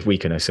 if we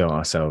can assert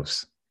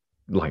ourselves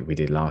like we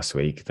did last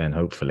week, then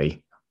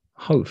hopefully,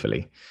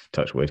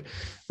 touch wood,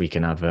 we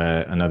can have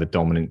another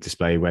dominant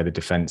display where the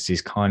defence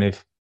is kind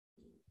of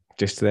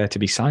just there to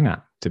be sang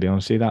at. To be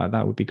honest with you,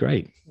 that would be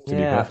great.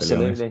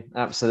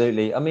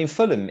 Absolutely. I mean,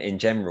 Fulham in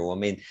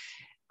general,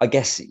 I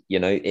guess, it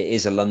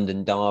is a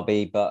London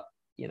derby, but,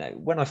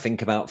 when I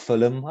think about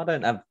Fulham, I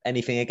don't have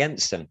anything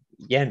against them.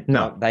 Yeah,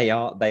 no, they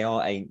are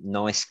a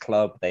nice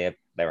club. They're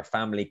a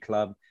family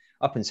club.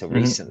 Up until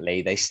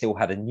recently, they still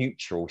had a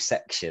neutral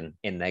section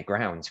in their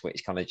grounds,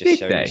 which kind of just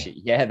shows you.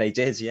 Yeah, they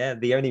did. Yeah.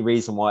 The only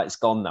reason why it's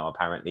gone now,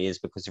 apparently, is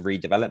because of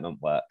redevelopment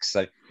work.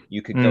 So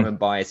you could go and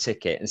buy a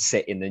ticket and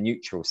sit in the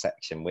neutral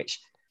section, which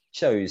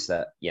shows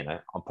that,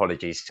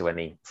 apologies to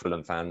any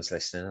Fulham fans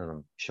listening, and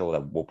I'm sure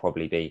there will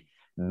probably be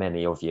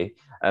many of you,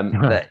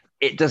 that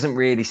it doesn't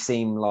really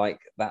seem like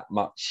that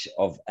much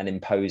of an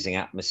imposing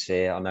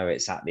atmosphere. I know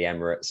it's at the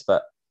Emirates,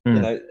 but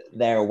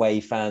they're away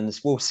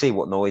fans. We'll see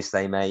what noise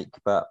they make,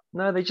 but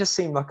no, they just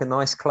seem like a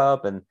nice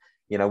club. And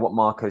what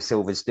Marco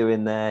Silva's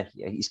doing there,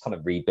 he's kind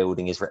of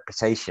rebuilding his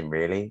reputation,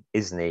 really,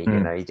 isn't he?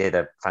 He did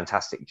a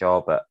fantastic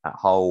job at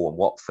Hull and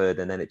Watford,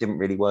 and then it didn't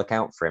really work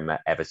out for him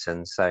at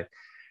Everton. So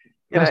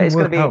it's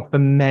going to be out for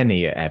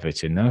many at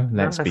Everton, though.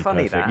 Let's be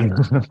funny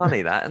perfect.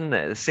 Funny that, isn't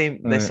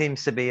it? There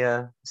seems to be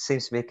a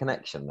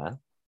connection there.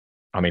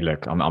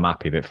 Look, I'm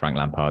happy that Frank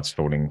Lampard's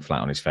falling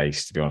flat on his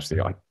face, to be honest with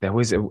you. There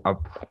was a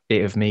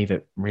bit of me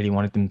that really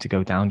wanted them to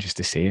go down just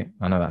to see it.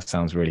 I know that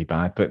sounds really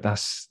bad, but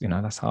that's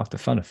half the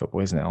fun of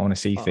football, isn't it? I want to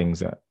see things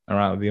that are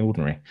out of the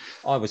ordinary.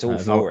 I was all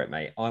for it,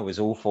 mate. I was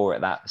all for it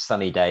that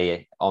sunny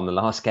day on the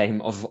last game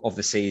of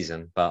the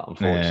season, but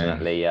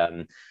unfortunately,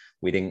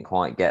 we didn't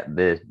quite get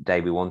the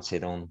day we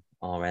wanted on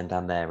our end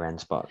and their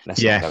end, but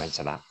let's not go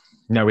into that.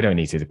 No, we don't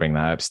need to bring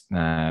that up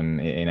in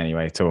any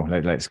way at all.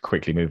 Let's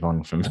quickly move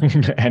on from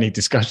any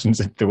discussions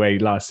of the way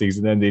last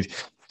season ended.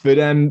 But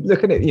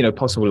looking at,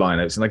 possible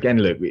lineups, and again,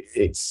 look,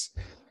 it's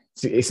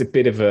a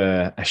bit of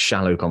a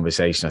shallow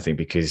conversation, I think,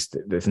 because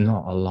there's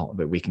not a lot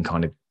that we can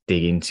kind of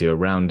dig into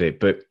around it.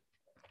 But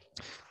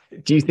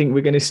do you think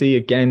we're going to see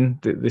again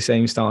the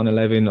same starting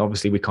 11?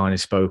 Obviously, we kind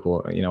of spoke,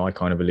 or I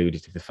kind of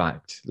alluded to the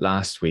fact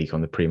last week on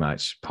the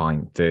pre-match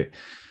pint that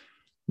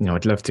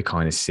I'd love to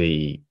kind of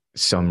see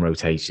some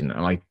rotation,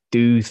 and I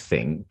do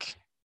think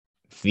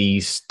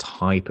these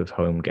type of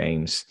home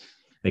games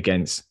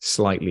against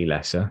slightly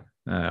lesser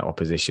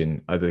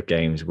opposition are the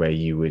games where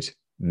you would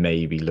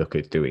maybe look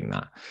at doing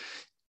that.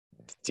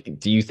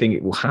 Do you think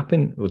it will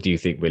happen, or do you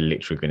think we're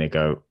literally going to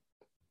go,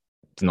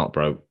 it's not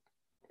broke,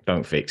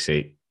 don't fix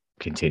it,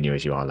 continue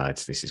as you are,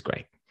 lads, this is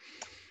great?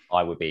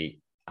 I would be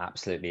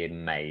absolutely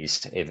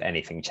amazed if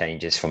anything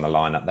changes from the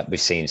lineup that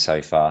we've seen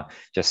so far.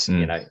 Just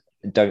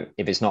don't,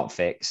 if it's not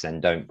fixed,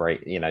 then don't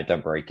break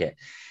it.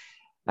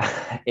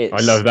 I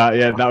love that.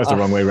 Yeah, that was the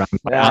wrong way around.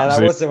 Yeah,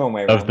 that was the wrong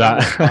way around. Love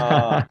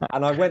that.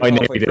 And I went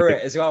halfway through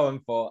it as well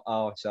and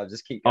thought, should I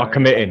just keep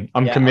going?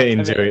 I'm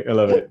committing to it. I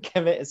love it.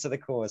 Committed to the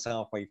course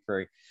halfway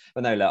through.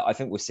 But no, look, I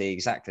think we'll see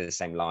exactly the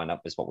same lineup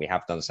as what we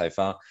have done so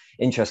far.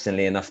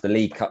 Interestingly enough, the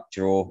League Cup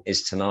draw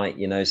is tonight,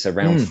 so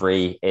round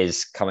 3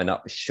 is coming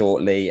up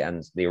shortly,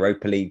 and the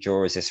Europa League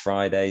draw is this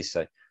Friday.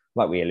 So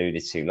like we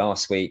alluded to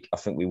last week, I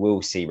think we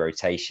will see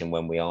rotation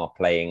when we are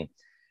playing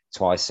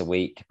twice a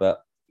week.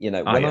 But when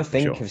I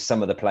think of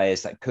some of the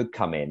players that could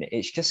come in,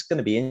 it's just going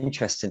to be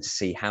interesting to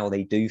see how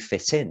they do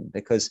fit in,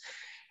 because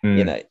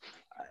You know,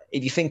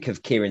 if you think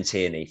of Kieran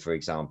Tierney, for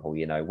example,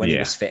 you know, when he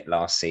was fit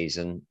last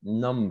season,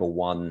 number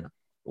one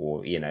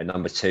or, you know,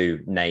 number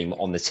two name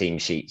on the team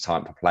sheet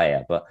type of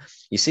player. But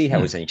you see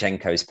how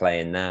Zinchenko's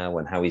playing now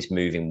and how he's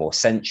moving more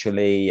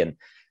centrally. And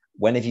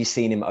when have you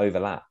seen him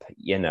overlap?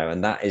 You know,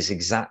 and that is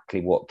exactly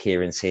what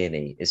Kieran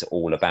Tierney is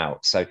all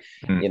about. So,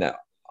 you know,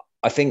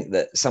 I think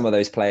that some of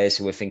those players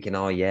who were thinking,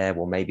 oh, yeah,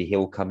 well, maybe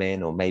he'll come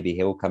in or maybe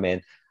he'll come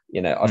in,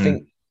 you know, I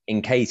think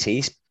in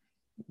KT's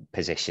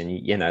position,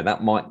 you know,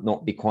 that might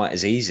not be quite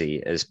as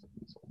easy as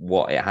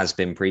what it has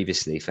been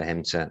previously for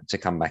him to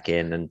come back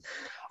in. And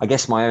I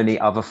guess my only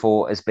other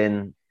thought has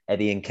been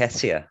Eddie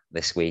Nketiah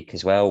this week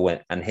as well,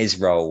 and his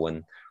role.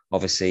 And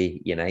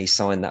obviously, you know, he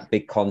signed that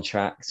big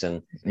contract,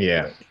 and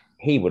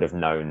he would have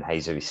known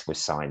Jesus was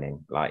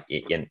signing. Like,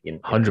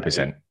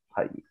 100%.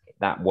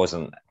 That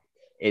wasn't.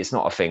 It's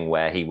not a thing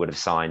where he would have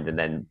signed and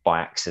then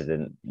by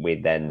accident we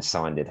then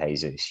signed it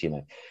Jesus, you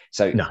know.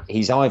 So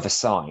he's either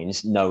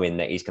signed knowing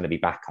that he's going to be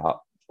back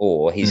up,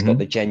 or he's got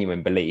the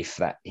genuine belief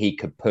that he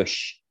could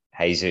push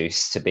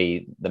Jesus to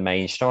be the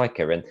main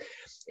striker. And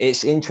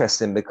it's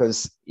interesting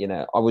because, you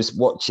know, I was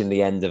watching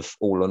the end of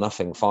All or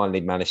Nothing,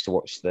 finally managed to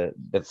watch the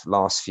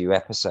last few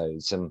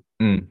episodes, and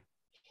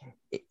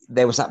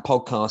there was that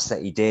podcast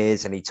that he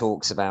did, and he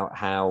talks about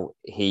how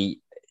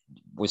he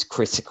was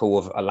critical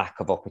of a lack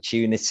of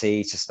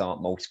opportunity to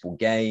start multiple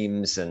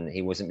games, and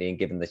he wasn't being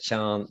given the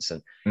chance.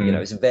 And, you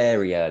know, it's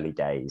very early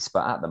days,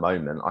 but at the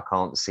moment, I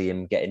can't see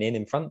him getting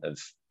in front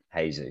of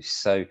Jesus.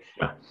 So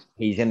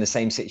he's in the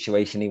same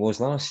situation he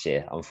was last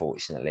year,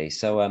 unfortunately.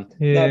 So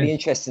it'll be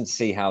interesting to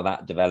see how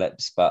that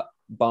develops. But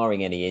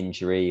barring any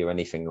injury or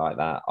anything like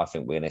that, I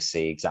think we're going to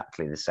see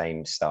exactly the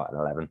same starting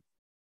 11.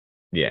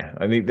 Yeah,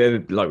 I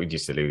think like we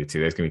just alluded to,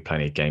 there's going to be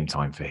plenty of game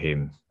time for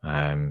him,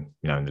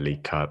 you know, in the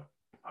League Cup.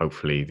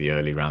 Hopefully the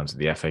early rounds of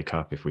the FA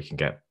Cup, if we can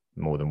get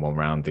more than one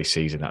round this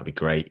season, that'd be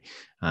great.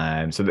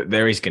 So that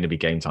there is going to be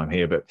game time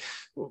here. But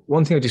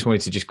one thing I just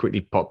wanted to just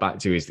quickly pop back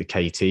to is the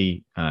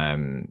KT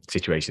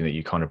situation that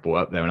you kind of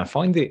brought up there. And I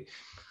find it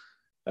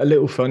a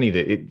little funny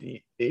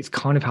that it's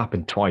kind of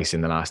happened twice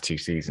in the last two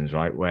seasons,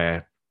 right?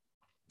 Where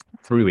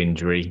through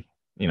injury,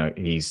 you know,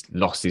 he's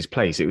lost his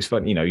place. It was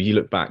fun. You know, you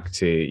look back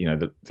to, you know,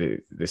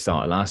 the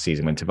start of last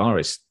season when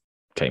Tavares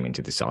came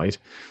into the side,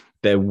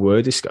 there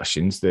were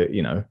discussions that,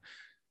 you know,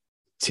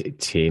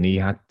 Tierney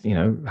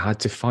had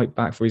to fight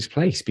back for his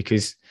place,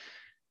 because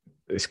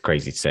it's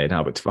crazy to say it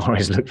now, but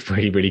Tavares looked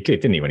really, really good,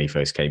 didn't he, when he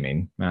first came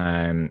in?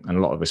 And a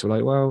lot of us were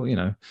like, well, you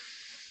know,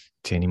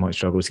 Tierney might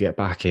struggle to get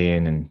back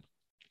in. And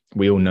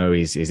we all know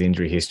his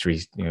injury history,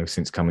 you know,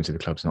 since coming to the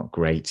club's not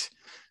great.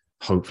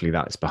 Hopefully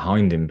that's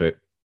behind him. But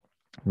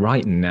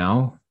right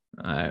now,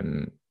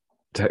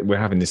 we're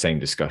having the same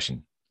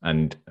discussion.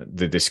 And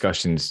the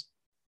discussion's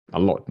a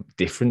lot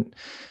different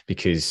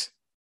because,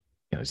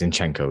 you know,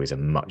 Zinchenko is a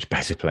much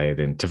better player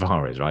than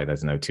Tavares, right?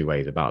 There's no two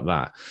ways about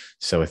that.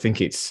 So I think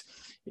it's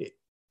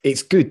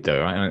good,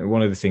 though, right?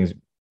 One of the things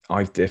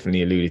I've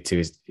definitely alluded to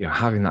is, you know,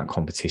 having that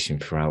competition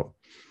throughout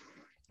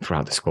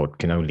the squad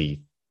can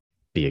only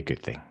be a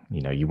good thing.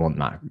 You know, you want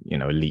that, you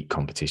know, elite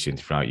competition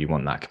throughout. You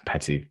want that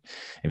competitive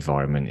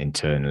environment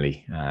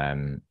internally,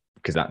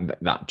 because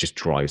that just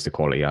drives the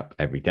quality up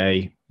every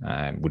day.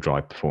 Will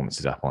drive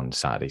performances up on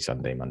Saturday,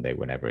 Sunday, Monday,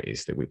 whenever it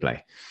is that we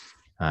play.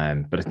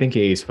 But I think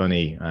it is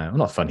funny, well,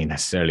 not funny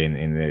necessarily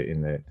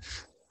in the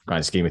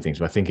grand scheme of things,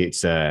 but I think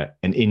it's an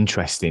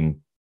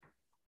interesting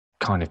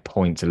kind of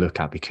point to look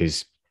at,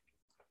 because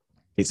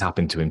it's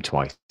happened to him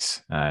twice,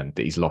 that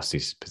he's lost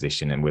his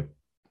position, and we're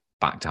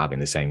back to having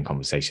the same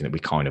conversation that we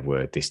kind of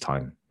were this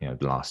time, you know,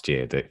 last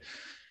year, that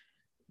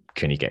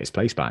can he get his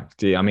place back?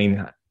 I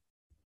mean,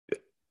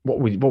 what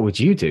would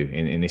you do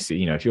in this,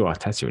 you know, if you're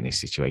Arteta in this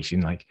situation,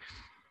 like,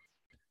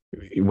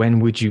 when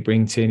would you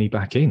bring Tierney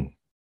back in?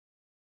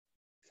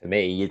 For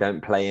me, you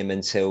don't play him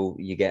until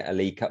you get a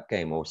League Cup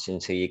game or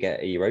until you get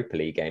a Europa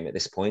League game at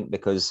this point,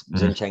 because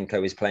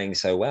Zinchenko is playing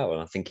so well.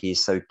 And I think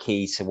he's so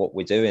key to what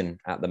we're doing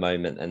at the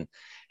moment and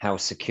how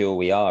secure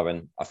we are.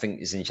 And I think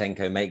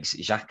Zinchenko makes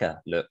Xhaka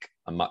look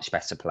a much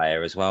better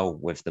player as well,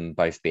 with them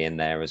both being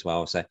there as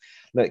well. So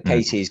look,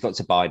 KT's got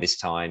to bide his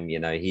time. You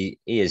know, he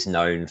is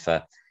known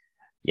for,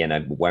 you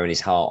know, wearing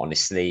his heart on his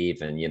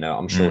sleeve. And, you know,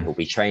 I'm sure he'll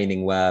be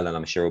training well, and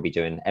I'm sure he'll be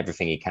doing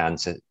everything he can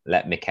to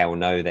let Mikel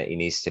know that he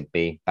needs to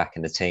be back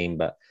in the team.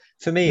 But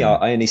for me,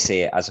 I only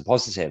see it as a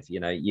positive. You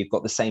know, you've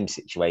got the same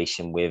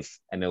situation with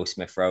Emil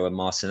Smith-Rowe and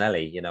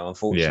Martinelli. You know,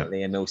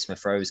 unfortunately, Emil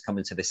Smith-Rowe is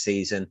coming to this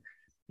season.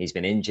 He's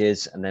been injured,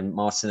 and then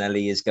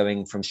Martinelli is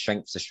going from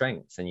strength to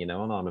strength. And, you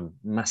know, and I'm a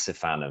massive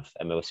fan of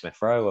Emil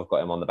Smith-Rowe. I've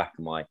got him on the back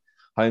of my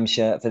home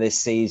shirt for this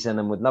season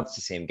and would love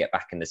to see him get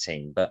back in the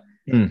team. But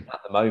at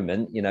the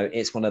moment, you know,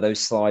 it's one of those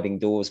sliding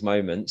doors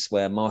moments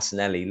where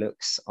Martinelli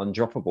looks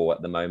undroppable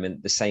at the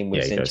moment. The same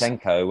with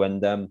Zinchenko.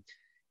 And,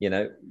 you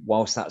know,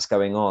 whilst that's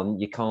going on,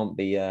 you can't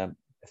be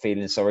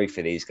feeling sorry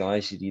for these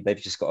guys.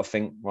 They've just got to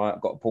think, right,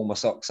 I've got to pull my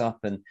socks up.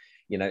 And,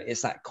 you know,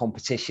 it's that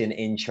competition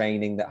in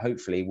training that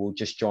hopefully will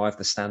just drive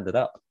the standard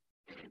up.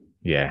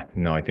 Yeah,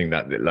 no, I think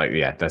that like,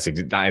 yeah, that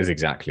is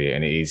exactly it.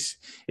 And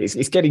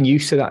it's getting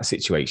used to that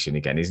situation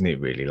again, isn't it?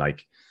 Really,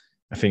 like,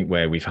 I think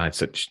where we've had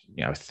such,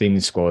 a thin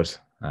squad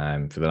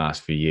for the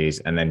last few years,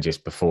 and then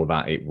just before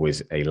that, it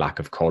was a lack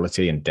of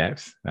quality and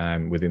depth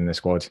within the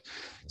squad.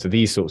 So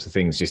these sorts of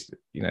things just,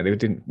 they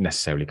didn't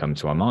necessarily come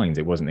to our minds.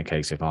 It wasn't a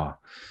case of,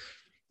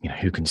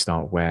 who can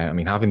start where. I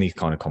mean, having these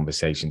kind of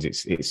conversations,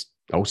 it's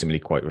ultimately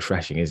quite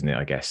refreshing, isn't it?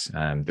 I guess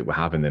that we're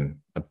having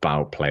them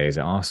about players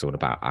at Arsenal,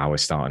 about our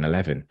starting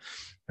 11.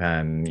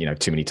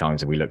 Too many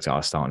times have we looked at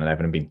our starting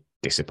 11 and been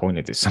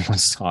disappointed that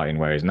someone's starting,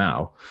 whereas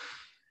now,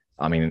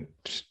 I mean,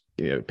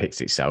 it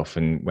picks itself,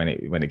 and when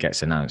it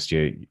gets announced,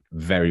 you're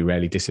very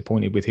rarely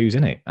disappointed with who's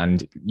in it.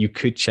 And you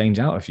could change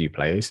out a few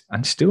players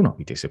and still not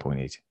be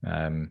disappointed,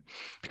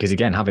 because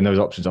again, having those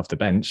options off the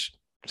bench,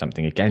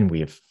 something again we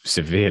have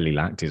severely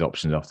lacked, is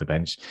options off the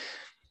bench.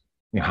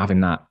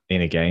 Having that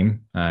in a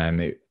game,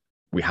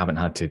 we haven't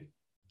had to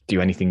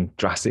do anything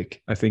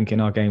drastic, I think, in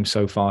our game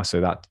so far.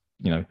 So that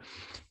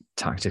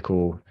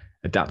tactical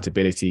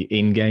adaptability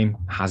in game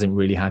hasn't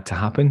really had to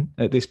happen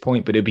at this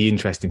point, but it'd be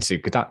interesting to see,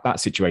 because that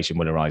situation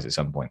will arise at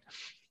some point.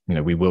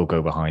 We will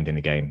go behind in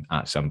the game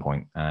at some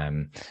point.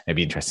 It'd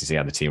be interesting to see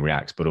how the team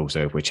reacts, but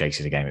also if we're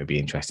chasing the game, it'd be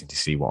interesting to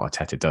see what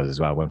Arteta does as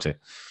well, won't it?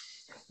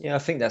 Yeah, I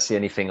think that's the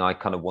only thing I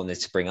kind of wanted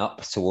to bring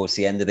up towards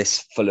the end of this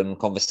Fulham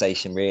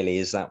conversation, really,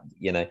 is that,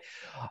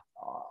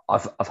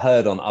 I've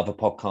heard on other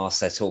podcasts,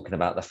 they're talking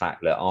about the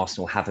fact that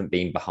Arsenal haven't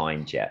been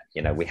behind yet.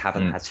 We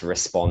haven't had to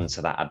respond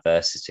to that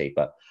adversity.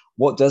 But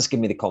what does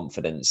give me the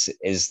confidence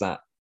is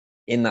that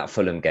in that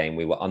Fulham game,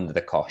 we were under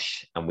the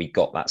cosh and we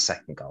got that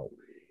second goal.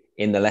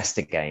 In the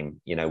Leicester game,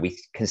 we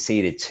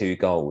conceded 2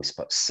 goals,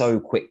 but so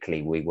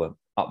quickly we were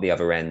up the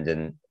other end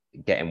and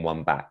getting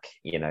one back,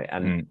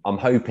 and I'm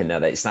hoping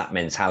that it's that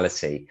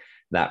mentality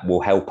that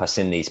will help us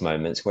in these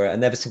moments where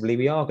inevitably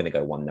we are going to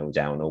go 1-0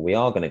 down, or we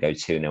are going to go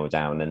 2-0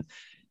 down. And,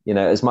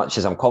 as much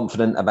as I'm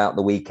confident about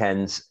the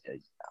weekend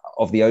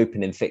of the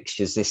opening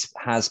fixtures, this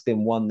has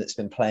been one that's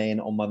been playing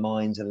on my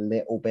mind a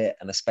little bit.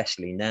 And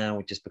especially now,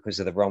 just because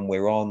of the run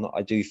we're on,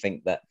 I do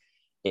think that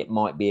it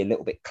might be a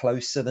little bit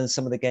closer than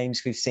some of the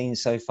games we've seen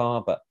so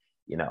far. But,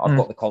 I've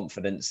got the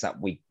confidence that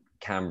we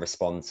can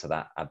respond to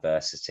that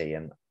adversity.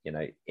 And,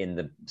 in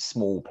the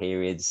small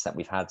periods that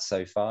we've had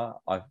so far,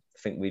 I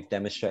think we've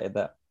demonstrated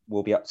that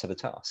we'll be up to the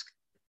task.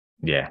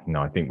 Yeah,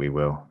 no, I think we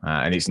will.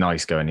 And it's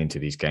nice going into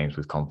these games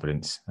with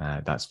confidence,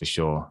 that's for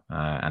sure,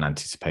 and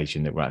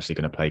anticipation that we're actually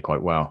going to play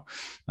quite well.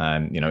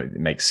 It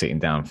makes sitting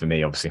down for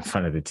me, obviously in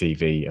front of the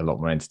TV, a lot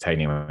more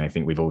entertaining. I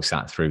think we've all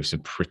sat through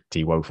some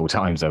pretty woeful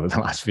times over the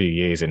last few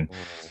years, and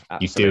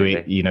you do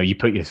it, you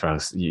put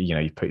yourself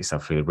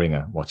through the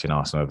ringer watching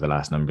Arsenal over the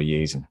last number of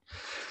years, and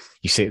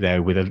you sit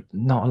there with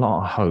not a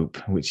lot of hope,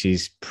 which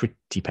is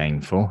pretty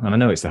painful. And I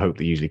know it's the hope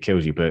that usually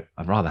kills you, but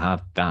I'd rather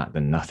have that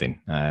than nothing,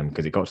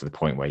 because it got to the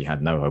point where you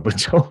had no hope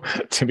at all,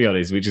 to be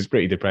honest, which is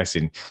pretty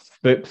depressing.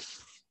 But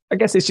I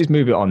guess let's just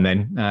move it on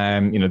then. I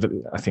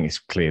think it's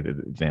clear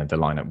that the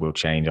lineup will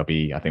change.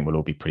 I think we'll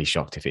all be pretty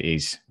shocked if it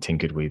is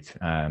tinkered with,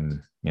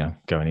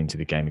 going into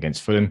the game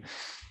against Fulham.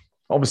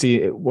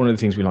 Obviously, one of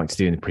the things we like to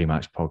do in the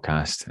pre-match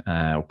podcast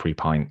or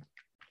pre-pint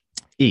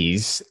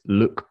is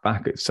look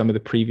back at some of the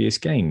previous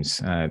games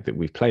that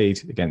we've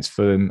played against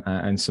Fulham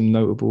and some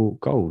notable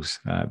goals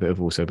that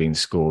have also been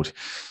scored.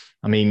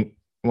 I mean,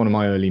 one of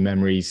my early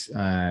memories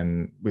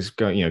was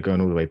going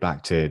all the way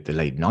back to the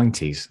late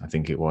 90s, I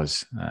think it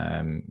was.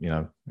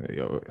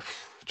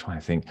 Trying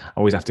to think, I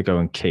always have to go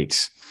on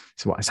kits.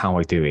 So that's how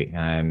I do it.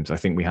 So I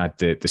think we had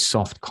the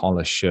soft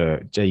collar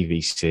shirt,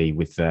 JVC,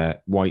 with the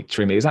white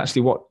trim. It was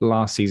actually what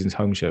last season's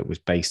home shirt was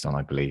based on,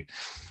 I believe,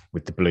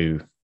 with the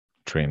blue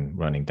trim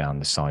running down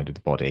the side of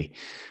the body.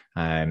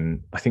 I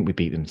think we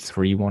beat them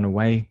 3-1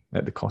 away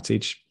at the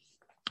Cottage.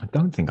 I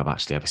don't think I've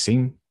actually ever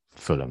seen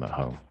Fulham at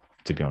home,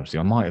 to be honest with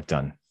you. I might have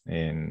done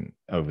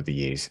over the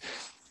years.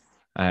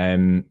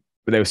 But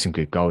there were some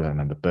good goals. I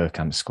remember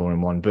Bergkamp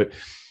scoring one. But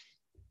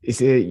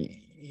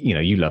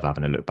you love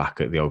having a look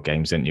back at the old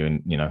games, don't you?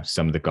 And,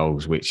 some of the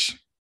goals which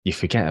you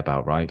forget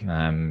about, right?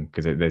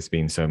 Because there's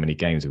been so many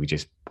games that we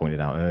just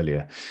pointed out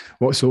earlier.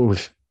 What sort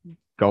of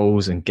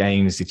goals and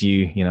games did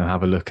you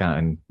have a look at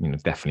and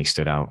definitely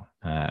stood out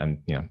and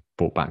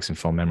brought back some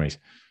fond memories?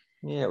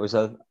 Yeah, it was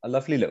a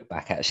lovely look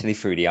back actually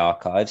through the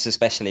archives,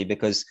 especially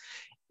because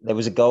there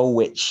was a goal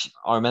which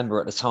I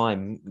remember at the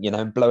time,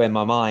 blowing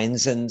my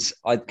mind, and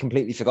I'd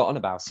completely forgotten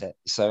about it.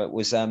 So it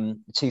was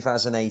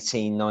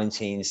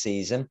 2018-19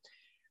 season.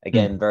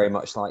 Again, very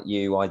much like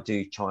you, I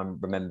do try and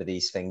remember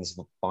these things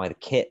by the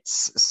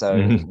kits.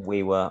 So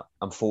we were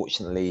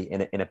unfortunately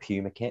in a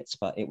Puma kit,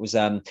 but it was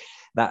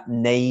that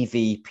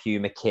navy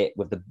Puma kit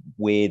with the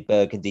weird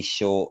burgundy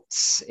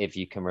shorts, if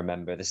you can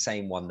remember, the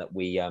same one that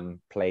we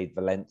played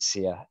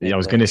Valencia. Yeah, I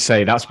was going to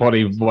say that's what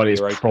it's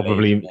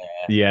probably.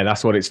 Yeah,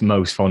 that's what it's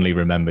most fondly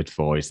remembered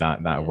for, is that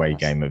away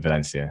game at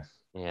Valencia.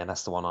 Yeah,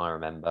 that's the one I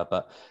remember.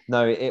 But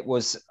no, it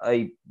was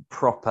a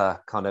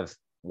proper kind of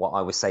what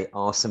I would say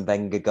Arsene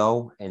Wenger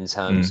goal in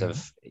terms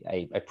of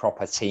a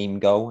proper team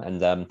goal.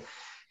 And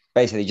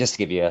basically, just to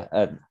give you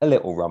a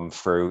little run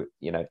through,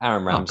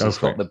 Aaron Ramsey's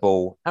got the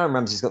ball. Aaron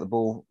Ramsey's got the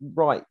ball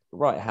right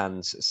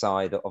hand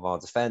side of our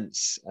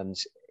defence, and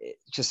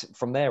just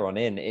from there on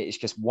in, it's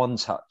just one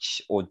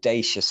touch,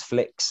 audacious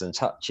flicks and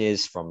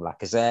touches from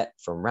Lacazette,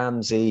 from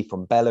Ramsey,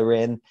 from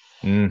Bellerin,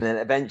 and then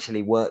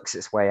eventually works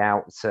its way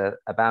out to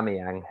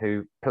Aubameyang,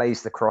 who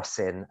plays the cross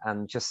in,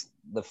 and just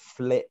the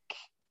flick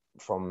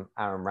from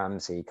Aaron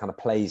Ramsey kind of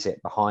plays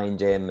it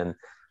behind him, and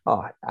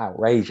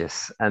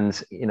outrageous.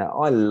 And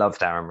I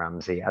loved Aaron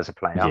Ramsey as a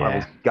player. Yeah. I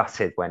was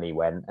gutted when he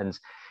went, and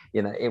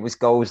it was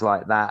goals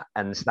like that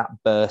and that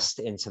burst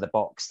into the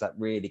box that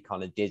really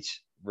kind of did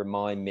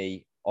remind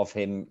me of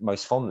him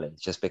most fondly,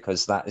 just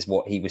because that is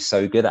what he was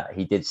so good at.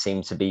 He did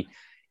seem to be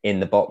in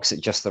the box at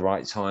just the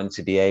right time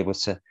to be able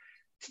to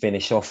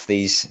finish off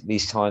these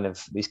kind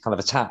of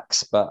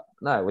attacks. But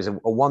no, it was a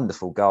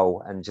wonderful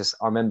goal. And just,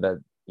 I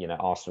remember,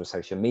 Arsenal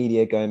social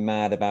media going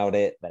mad about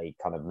it. They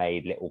kind of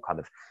made little kind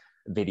of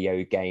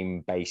video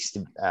game based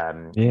I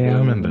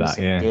remember that,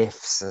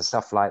 GIFs and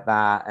stuff like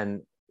that.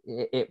 And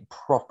it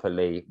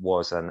properly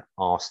was an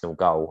Arsenal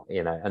goal,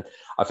 and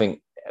I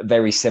think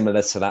very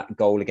similar to that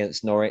goal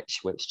against Norwich,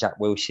 which Jack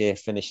Wilshere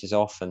finishes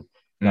off. And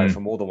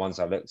from all the ones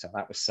I looked at,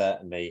 that was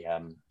certainly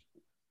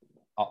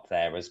up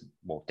there as,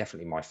 well,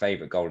 definitely my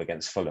favourite goal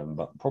against Fulham,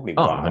 but probably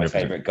one of my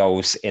favourite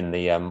goals in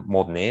the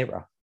modern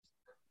era.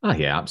 Oh,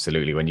 yeah,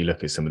 absolutely. When you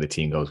look at some of the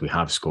team goals we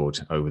have scored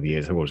over the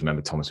years, I always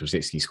remember Thomas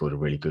Rosicky scored a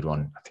really good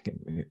one. I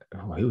think,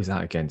 who was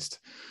that against?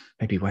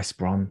 Maybe West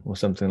Brom or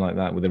something like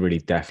that, with a really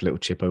deft little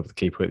chip over the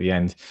keeper at the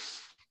end.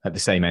 At the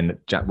same end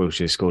that Jack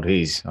Wilshere scored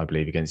his, I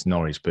believe, against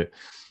Norwich. But,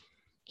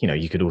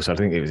 you could also, I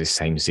think it was the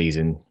same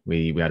season,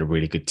 we had a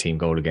really good team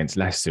goal against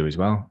Leicester as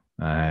well.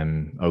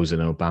 Ozil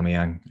and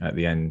Aubameyang at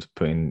the end,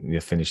 putting the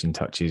finishing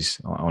touches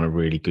on a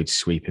really good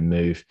sweeping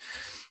move.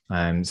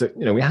 So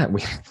we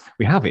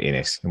have it in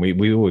us, and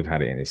we always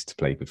had it in us to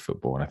play good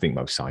football, and I think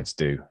most sides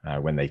do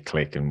when they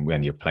click, and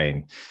when you're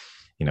playing,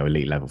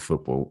 elite level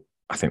football.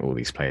 I think all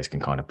these players can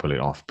kind of pull it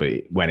off,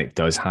 but when it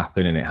does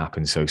happen, and it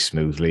happens so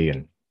smoothly,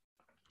 and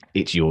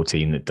it's your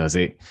team that does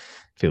it,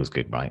 feels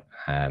good, right?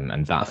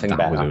 And that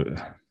was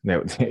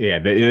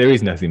there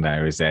is nothing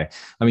better, is there?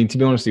 I mean, to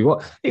be honest with you,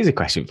 here's a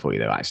question for you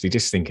though. Actually,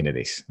 just thinking of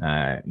this,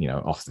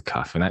 off the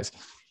cuff, and that's: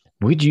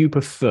 would you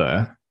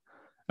prefer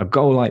a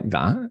goal like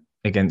that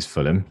against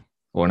Fulham,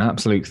 or an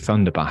absolute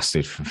thunder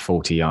bastard from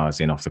 40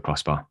 yards in off the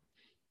crossbar?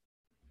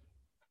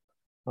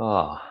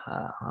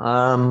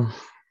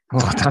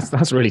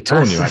 That's really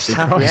torn you, actually.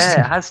 Yeah,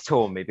 it has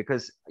torn me,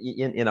 because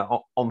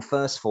on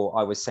first thought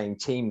I was saying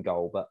team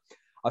goal, but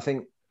I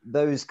think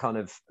those kind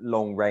of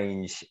long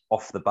range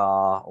off the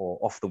bar or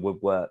off the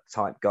woodwork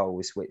type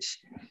goals, which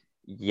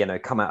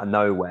come out of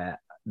nowhere,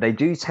 they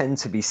do tend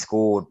to be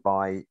scored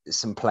by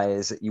some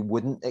players that you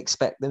wouldn't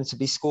expect them to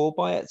be scored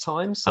by at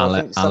times. So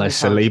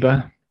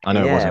Saliba. I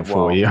know it wasn't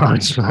 40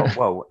 yards.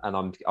 And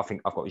I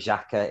think I've got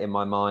Xhaka in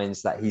my mind,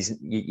 that he's,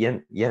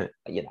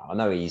 I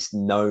know he's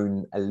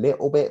known a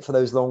little bit for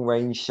those long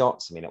range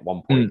shots. I mean, at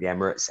one point at the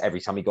Emirates,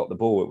 every time he got the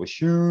ball, it was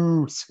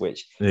shoot,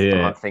 which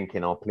I'm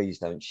thinking, please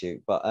don't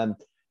shoot. But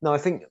no, I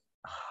think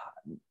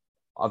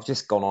I've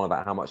just gone on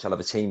about how much I love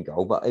a team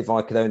goal, but if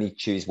I could only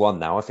choose one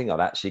now, I think I'd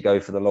actually go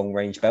for the long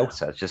range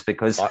belter, just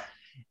because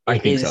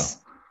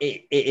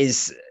it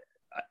is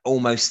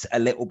almost a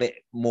little bit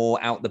more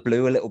out the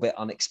blue, a little bit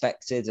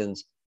unexpected, and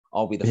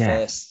I'll be the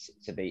first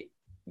to be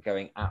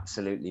going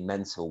absolutely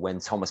mental when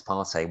Thomas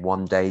Partey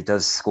one day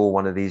does score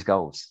one of these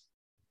goals.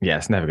 Yeah,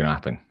 it's never going to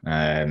happen.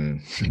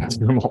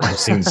 From what I've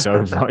seen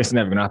so far, it's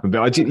never going to happen.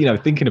 But I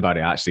just, thinking about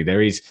it, actually,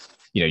 there is,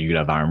 you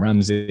love Aaron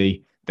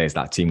Ramsey. There's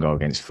that team goal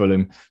against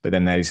Fulham, but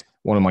then there's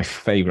one of my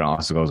favourite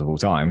Arsenal goals of all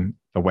time,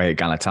 away at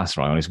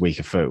Galatasaray on his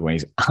weaker foot, when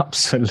he's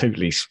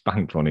absolutely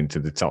spanked one into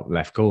the top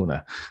left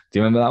corner. Do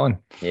you remember that one?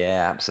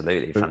 Yeah,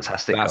 absolutely.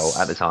 Fantastic goal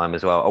at the time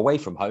as well, away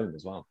from home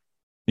as well.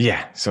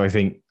 Yeah, so I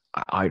think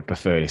I'd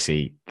prefer to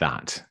see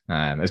that.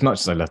 As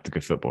much as I love the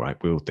good football,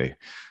 right, we all do.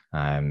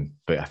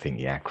 But I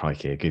think,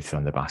 crikey, a good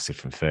thunder bastard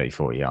from 30,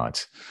 40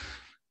 yards,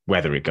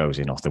 whether it goes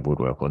in off the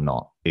woodwork or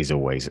not, is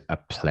always a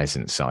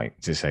pleasant sight,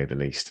 to say the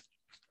least.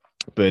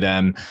 But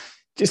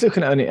just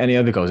looking at any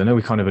other goals, I know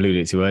we kind of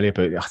alluded to earlier,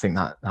 but I think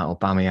that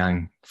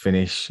Aubameyang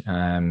finish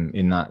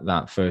in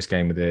that first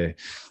game of the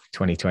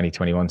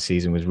 2020-21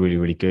 season was really,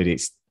 really good.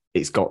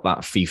 It's got that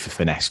FIFA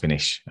finesse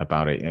finish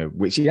about it,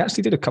 which he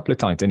actually did a couple of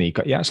times, didn't he?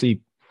 He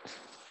actually,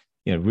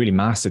 really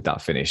mastered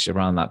that finish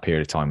around that period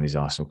of time in his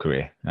Arsenal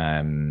career,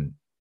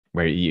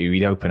 where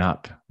he'd open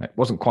up. It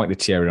wasn't quite the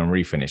Thierry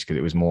Henry finish, because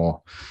it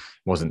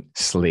wasn't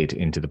slid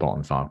into the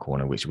bottom far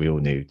corner, which we all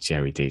knew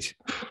Thierry did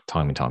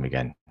time and time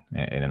again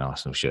in an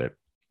Arsenal shirt.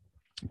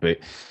 But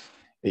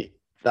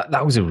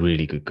that was a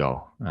really good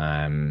goal.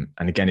 And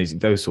again,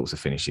 those sorts of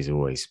finishes are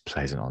always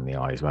pleasant on the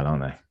eye as well,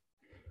 aren't they?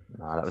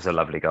 Oh, that was a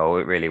lovely goal.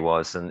 It really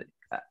was. And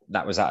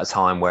that was at a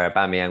time where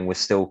Aubameyang was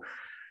still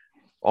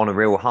on a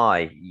real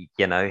high.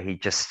 He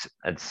just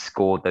had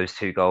scored those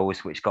 2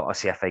 goals, which got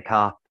us the FA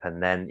Cup.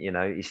 And then,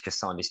 he's just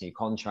signed his new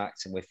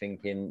contract, and we're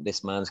thinking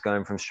this man's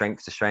going from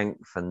strength to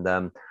strength. And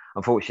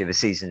unfortunately, the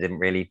season didn't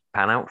really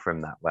pan out for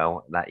him that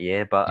well that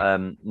year. But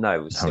no,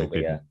 it would still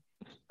be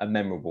a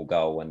memorable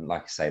goal. And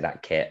like I say,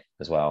 that kit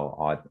as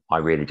well, I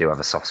really do have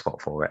a soft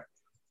spot for it.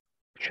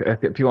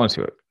 If you want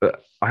to,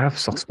 I have a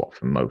soft spot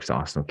for most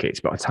Arsenal kits.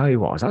 But I tell you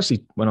what, I was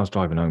actually, when I was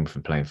driving home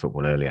from playing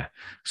football earlier,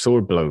 saw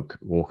a bloke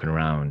walking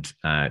around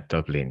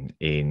Dublin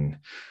in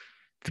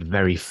the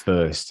very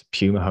first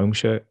Puma home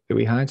shirt that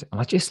we had. And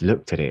I just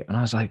looked at it and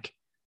I was like,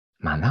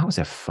 man, that was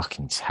a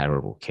fucking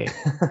terrible kit.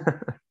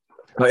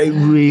 But it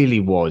really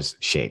was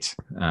shit.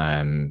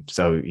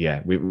 So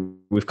yeah,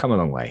 we've come a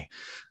long way.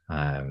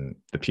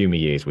 The Puma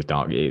years were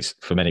dark years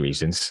for many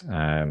reasons.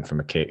 From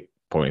a kit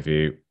point of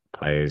view,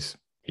 players,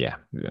 yeah,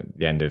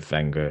 the end of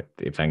Wenger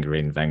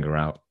in, Wenger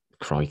out.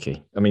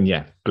 Crikey. I mean,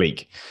 yeah,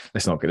 bleak.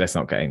 Let's not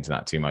get into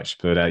that too much.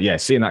 But yeah,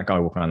 seeing that guy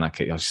walking around that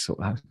kit, I just thought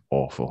that was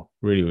awful.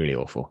 Really, really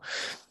awful.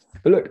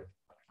 But look,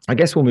 I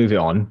guess we'll move it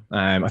on.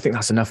 I think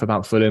that's enough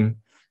about Fulham.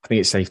 I think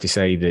it's safe to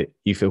say that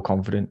you feel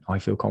confident. I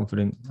feel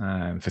confident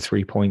for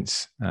 3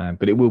 points,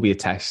 but it will be a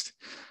test,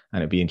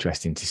 and it'll be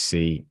interesting to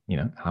see,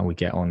 how we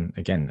get on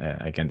again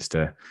against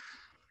a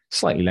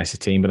slightly lesser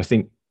team. But I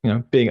think,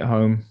 being at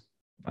home,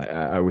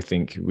 I would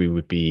think we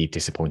would be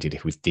disappointed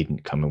if we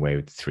didn't come away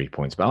with 3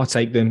 points. But I'll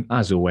take them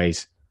as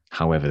always,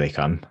 however they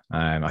come.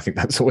 I think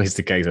that's always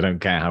the case. I don't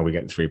care how we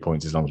get 3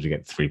 points as long as we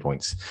get 3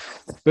 points.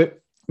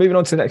 But moving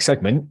on to the next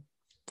segment,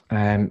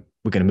 we're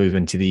going to move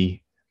into the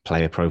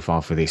player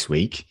profile for this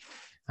week.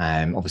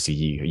 Obviously,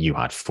 you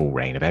had full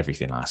reign of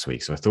everything last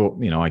week, so I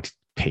thought I'd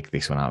pick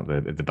this one out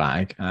of the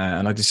bag,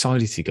 and I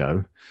decided to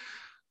go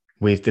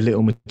with the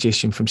little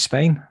magician from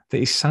Spain,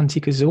 that is Santi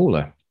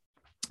Cazorla,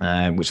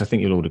 which I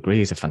think you'll all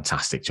agree is a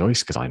fantastic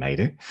choice because I made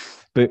it.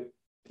 But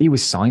he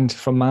was signed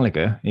from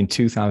Malaga in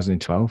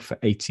 2012 for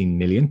 18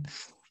 million.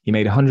 He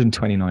made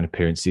 129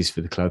 appearances for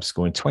the club,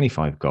 scoring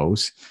 25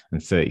 goals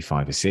and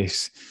 35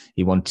 assists.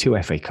 He won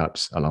 2 FA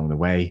Cups along the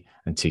way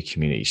and 2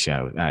 Community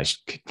Shields.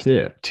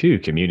 2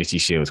 Community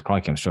Shields.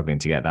 Crikey, I'm struggling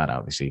to get that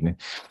out this evening.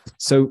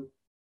 So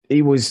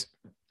he was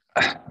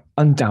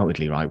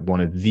undoubtedly, right, one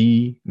of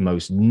the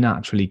most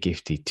naturally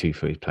gifted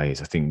two-footed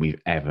players I think we've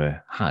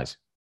ever had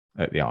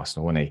at the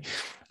Arsenal, wasn't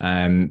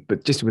he?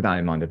 But just with that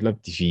in mind, I'd love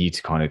for you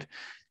to kind of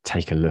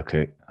take a look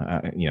at,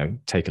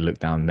 take a look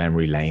down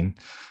memory lane.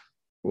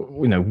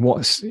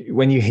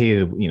 When you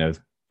hear,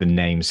 the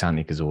name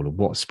Santi Cazorla,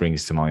 what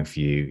springs to mind for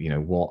you?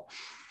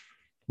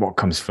 What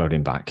comes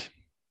flooding back?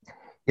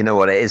 You know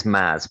what, it is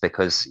mad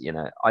because,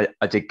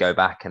 I did go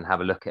back and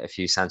have a look at a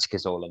few Santi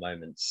Cazorla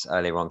moments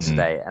earlier on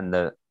today. And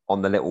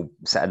on the little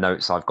set of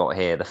notes I've got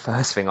here, the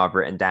first thing I've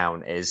written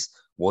down is,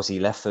 was he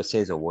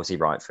left-footed or was he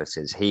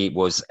right-footed? He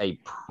was a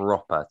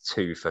proper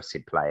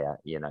two-footed player,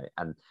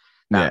 and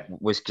that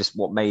was just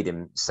what made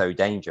him so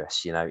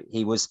dangerous.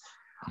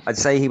 I'd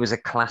say he was a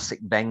classic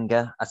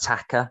Wenger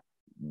attacker.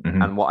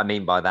 Mm-hmm. And what I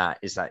mean by that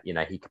is that,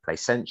 he could play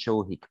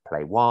central, he could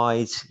play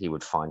wide, he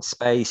would find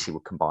space, he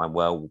would combine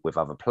well with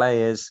other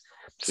players.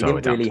 He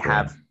didn't really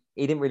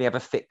have a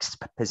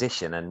fixed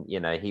position. And,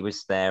 he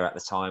was there at the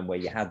time where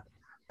you had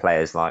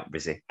players like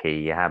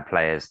Rosicky, you had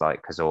players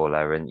like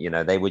Cazorla,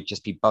 and, they would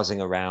just be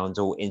buzzing around,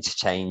 all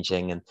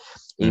interchanging. And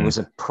he was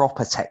a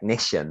proper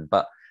technician.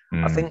 But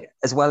I think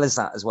as well as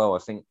that as well, I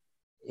think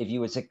if you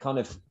were to kind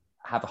of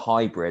have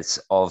hybrids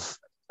of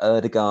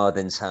Ødegaard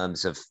in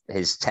terms of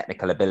his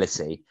technical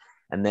ability,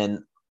 and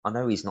then I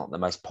know he's not the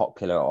most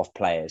popular of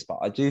players, but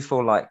I do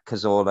feel like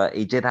Cazorla,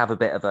 he did have a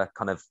bit of a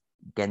kind of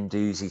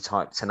Guendouzi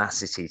type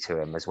tenacity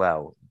to him as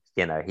well.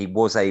 He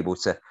was able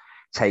to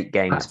take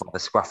games by the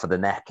scruff of the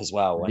neck as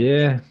well.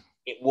 And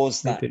it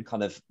was that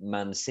kind of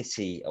Man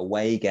City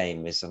away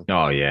game.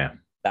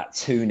 That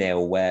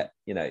 2-0 where,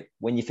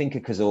 when you think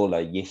of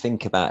Cazorla, you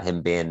think about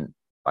him being,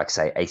 like I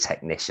say, a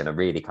technician, a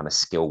really kind of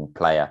skilled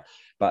player.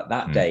 But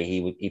that day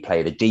he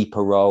played a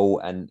deeper role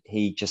and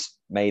he just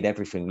made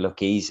everything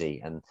look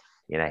easy. And,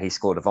 he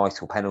scored a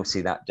vital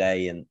penalty that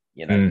day. And,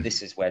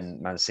 this is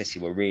when Man City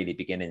were really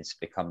beginning to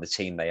become the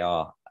team they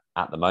are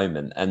at the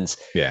moment. And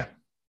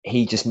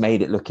he just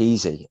made it look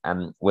easy.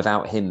 And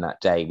without him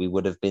that day, we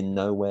would have been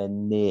nowhere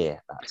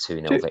near that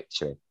 2-0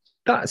 victory.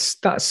 That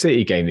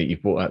City game that you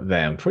brought up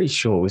there, I'm pretty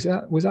sure, was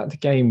that the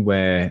game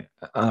where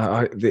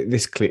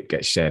this clip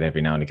gets shared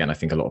every now and again. I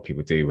think a lot of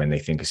people do when they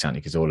think of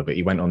Santi Cazorla, but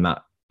he went on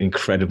that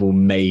incredible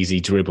mazy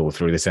dribble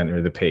through the centre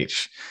of the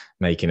pitch,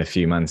 making a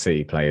few Man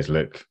City players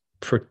look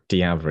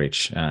pretty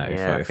average.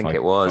 I think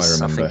it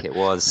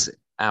was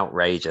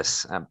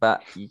outrageous.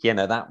 But,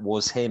 that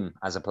was him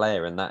as a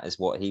player, and that is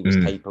what he was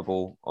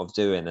capable of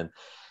doing. And,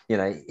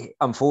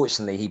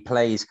 unfortunately, he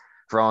plays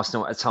for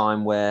Arsenal at a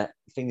time where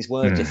things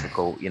were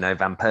difficult.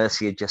 Van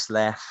Persie had just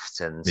left,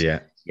 and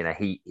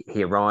he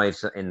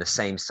arrived in the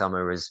same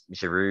summer as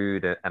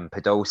Giroud and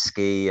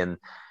Podolski, and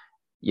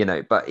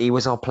but he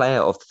was our player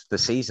of the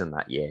season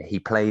that year. He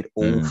played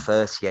all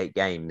 38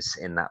 games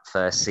in that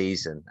first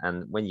season,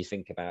 and when you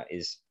think about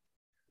his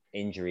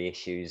injury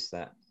issues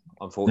that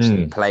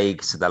unfortunately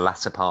plagued the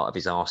latter part of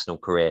his Arsenal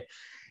career,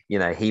 you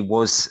know, he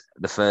was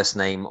the first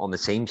name on the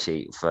team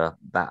sheet for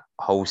that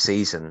whole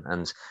season.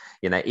 And,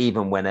 you know,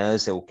 even when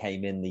Ozil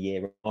came in the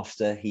year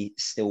after, he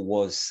still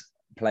was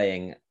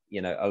playing,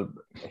 you know,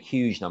 a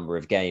huge number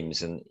of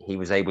games, and he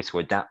was able to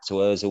adapt to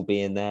Ozil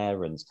being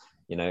there and,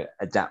 you know,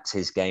 adapt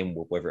his game,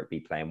 whether it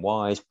be playing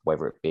wide,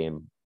 whether it be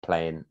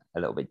playing a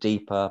little bit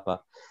deeper.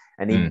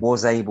 And he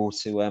was able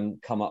to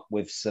come up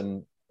with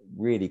some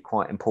really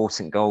quite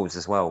important goals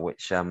as well,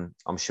 which I'm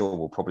sure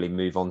we'll probably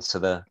move on to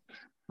that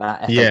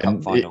FA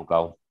Cup final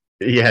goal.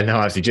 Yeah, no,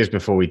 actually, just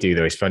before we do,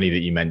 though, it's funny that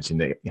you mentioned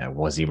that, you know,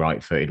 was he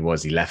right-footed,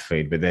 was he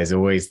left-footed? But there's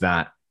always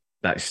that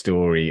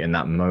story and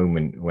that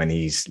moment when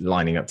he's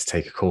lining up to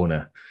take a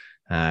corner,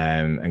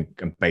 and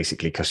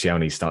basically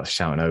Koscielny starts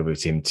shouting over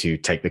at him to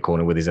take the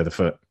corner with his other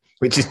foot,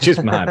 which is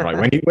just mad,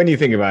 right? When you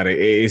think about it,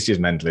 it is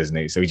just mental, isn't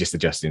it? So he just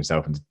adjusted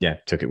himself and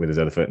took it with his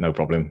other foot, no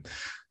problem.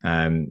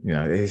 You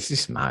know, it's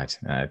just mad.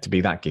 To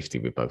be that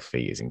gifted with both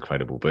feet is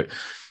incredible. But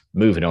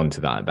moving on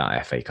to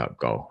that FA Cup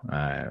goal,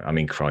 I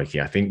mean,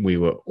 crikey, I think we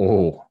were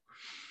all,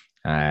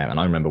 and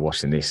I remember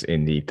watching this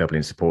in the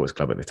Dublin Supporters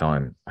Club at the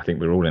time. I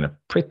think we were all in a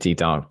pretty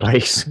dark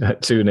place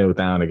at 2-0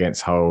 down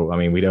against Hull. I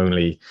mean, we'd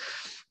only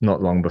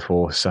not long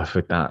before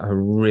suffered that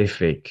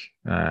horrific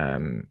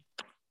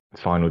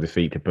final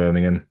defeat to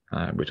Birmingham,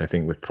 which I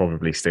think was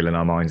probably still in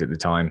our minds at the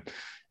time.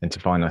 And to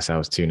find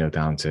ourselves 2-0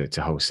 down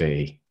to Hull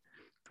City.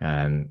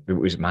 It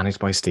was managed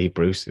by Steve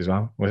Bruce as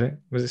well, was it?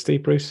 Was it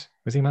Steve Bruce?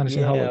 Was he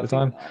managing Hull at the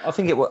time? I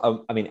think it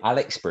was. I mean,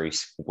 Alex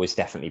Bruce was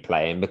definitely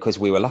playing because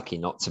we were lucky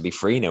not to be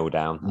 3-0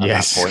 down at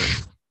that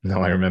point.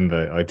 No, I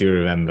remember. I do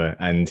remember.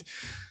 And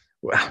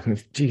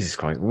Jesus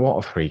Christ, what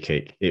a free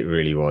kick it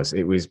really was.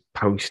 It was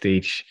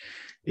postage.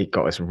 It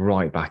got us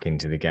right back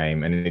into the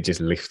game, and it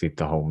just lifted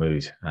the whole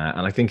mood.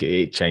 And I think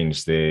it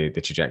changed the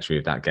trajectory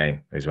of that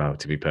game as well,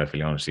 to be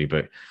perfectly honest with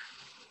you.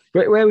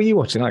 But where were you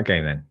watching that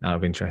game then, out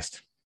of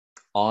interest?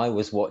 I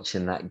was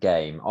watching that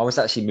game. I was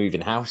actually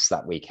moving house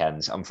that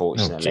weekend,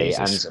 unfortunately.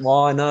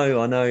 I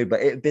know,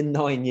 but it had been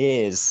 9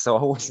 years, so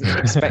I wasn't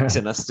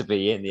expecting us to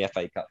be in the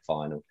FA Cup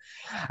final.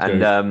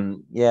 And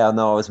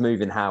I was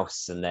moving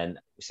house, and then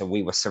so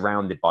we were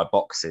surrounded by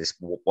boxes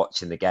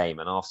watching the game.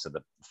 And after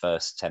the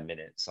first 10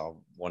 minutes, I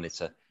wanted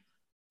to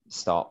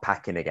start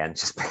packing again,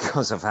 just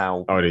because of how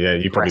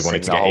you probably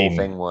wanted to get in. The whole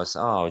thing was,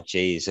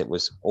 it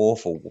was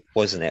awful,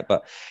 wasn't it?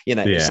 But you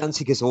know, if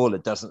Santi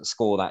Cazorla doesn't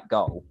score that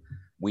goal,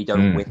 we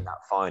don't win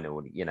that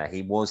final. You know,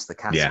 he was the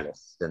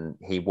catalyst, and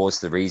he was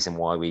the reason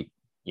why we,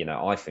 you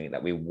know, I think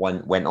that we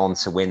went on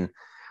to win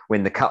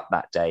the cup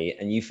that day.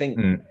 And you think,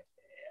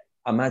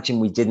 imagine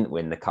we didn't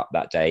win the cup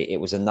that day.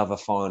 It was another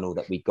final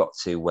that we got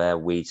to where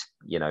we'd,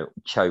 you know,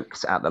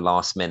 choked at the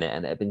last minute,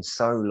 and it had been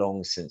so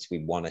long since we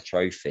won a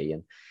trophy.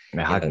 And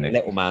the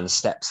little man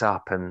steps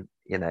up and,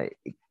 you know,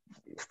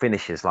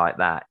 finishes like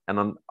that.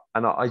 And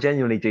I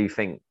genuinely do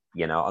think,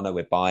 you know, I know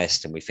we're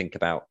biased and we think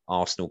about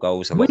Arsenal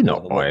goals a lot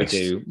more than what we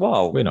do.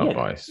 Well, we're not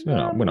biased. We're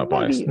not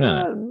biased.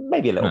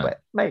 Maybe a little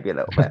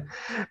bit.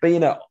 But, you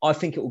know, I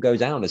think it will go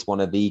down as one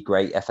of the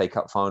great FA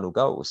Cup final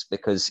goals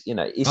because, you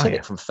know, he said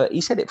it from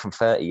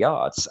 30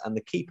 yards and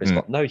the keeper's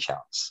got no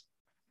chance.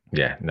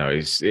 Yeah, no,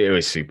 it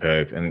was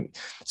superb. And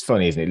it's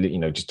funny, isn't it? You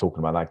know, just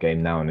talking about that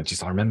game now, and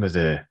I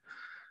remember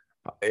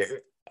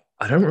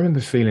I don't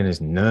remember feeling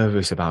as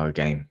nervous about a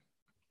game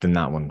than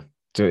that one.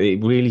 So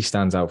it really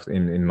stands out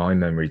in my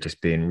memory,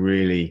 just being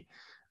really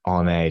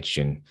on edge,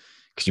 and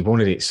because you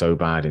wanted it so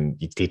bad, and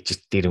you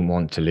just didn't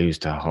want to lose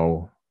to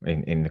Hull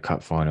in the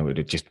cup final. It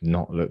would just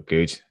not look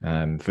good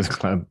for the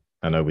club.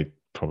 I know we'd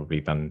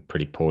probably done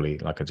pretty poorly,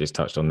 like I just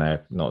touched on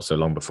there, not so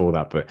long before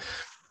that. But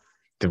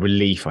the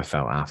relief I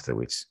felt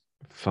afterwards,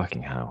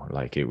 fucking hell,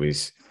 like it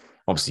was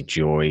obviously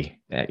joy,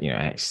 you know,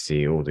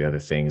 ecstasy, all the other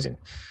things, and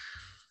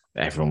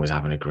everyone was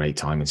having a great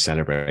time and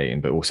celebrating.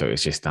 But also,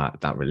 it's just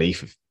that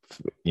relief of,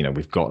 you know,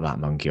 we've got that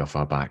monkey off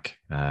our back.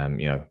 You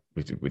know,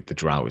 with the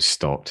drought was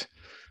stopped.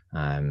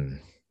 I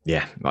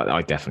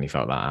definitely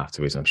felt that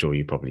afterwards. I'm sure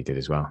you probably did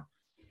as well.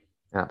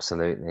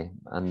 Absolutely.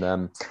 And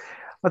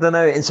I don't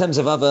know, in terms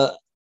of other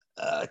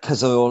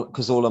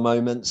Cazorla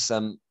moments,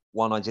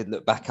 one I did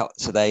look back up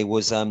today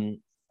was a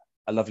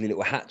lovely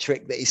little hat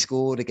trick that he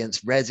scored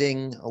against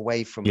Reading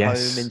away from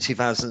home in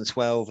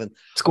 2012, and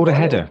scored a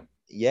header.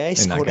 Yeah, he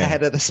scored a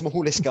header. The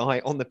smallest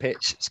guy on the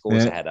pitch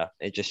scores a header.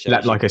 It just shows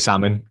leapt like a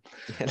salmon.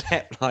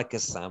 Leapt like a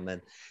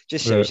salmon.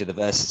 Just shows you the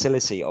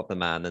versatility of the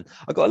man. And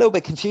I got a little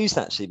bit confused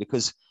actually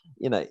because,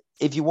 you know,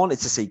 if you wanted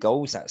to see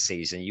goals that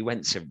season, you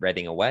went to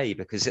Reading away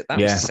because that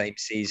was the same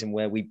season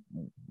where we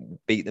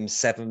beat them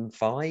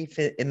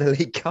 7-5 in the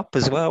League Cup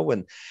as well.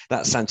 And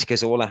that Santi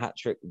Cazorla hat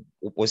trick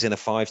was in a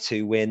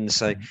 5-2 win.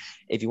 So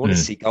if you wanted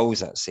to see goals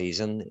that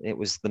season, it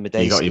was the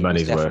Madejski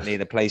was definitely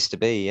the place to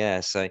be. Yeah.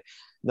 So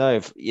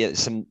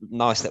some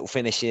nice little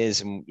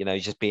finishes and, you know,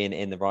 just being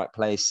in the right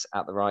place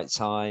at the right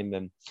time.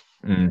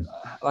 And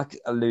like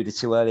I alluded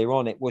to earlier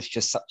on, it was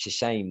just such a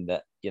shame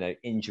that, you know,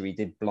 injury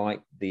did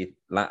blight the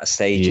latter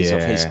stages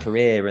of his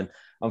career. And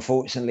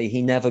unfortunately,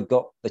 he never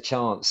got the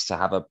chance to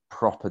have a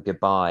proper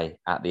goodbye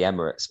at the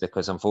Emirates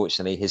because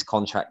unfortunately his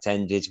contract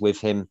ended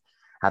with him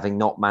having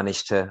not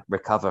managed to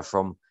recover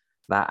from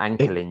that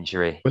ankle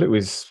injury. Well, it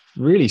was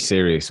really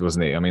serious,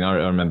 wasn't it? I mean, I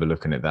remember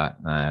looking at that.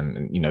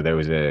 There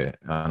was an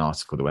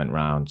article that went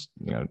around,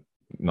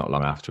 not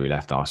long after he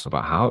left Arsenal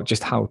about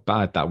how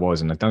bad that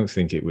was. And I don't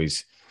think it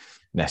was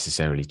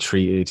necessarily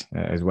treated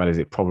as well as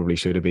it probably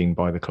should have been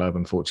by the club,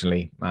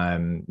 unfortunately.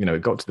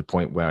 It got to the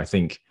point where I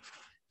think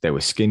there were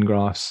skin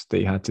grafts that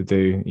he had to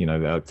do.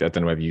 I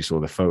don't know whether you saw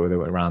the photo that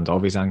went around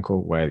of his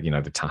ankle where,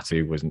 the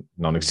tattoo was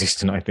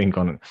non-existent, I think,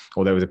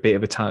 or there was a bit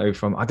of a tattoo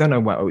from, I don't know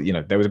what,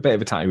 there was a bit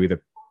of a tattoo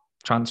either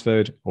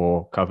transferred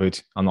or covered.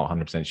 I'm not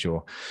 100%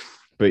 sure.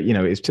 But,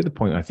 it's to the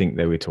point I think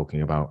they were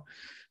talking about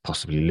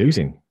possibly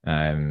losing,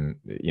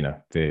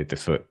 the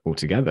foot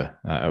altogether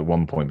at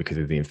one point because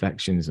of the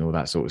infections and all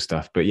that sort of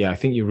stuff. But yeah, I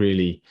think you're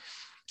really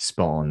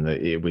spot on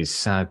that it was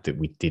sad that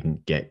we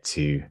didn't get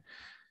to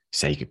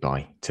say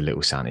goodbye to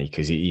little Santi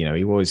because he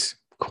was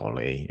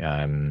quality.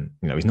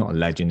 He's not a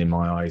legend in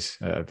my eyes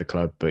of the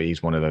club, but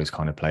he's one of those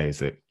kind of players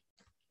that,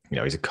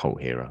 he's a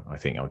cult hero. I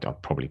think I'll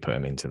probably put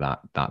him into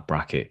that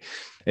bracket.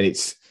 And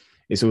it's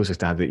also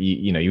sad that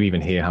you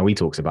even hear how he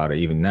talks about it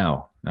even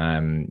now.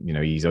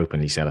 He's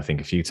openly said, I think,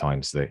 a few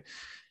times that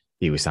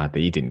he was sad that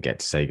he didn't get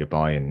to say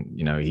goodbye,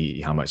 and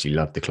how much he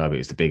loved the club. It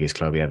was the biggest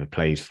club he ever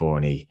played for,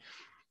 and he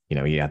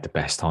had the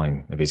best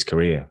time of his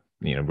career,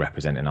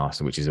 representing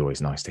Arsenal, which is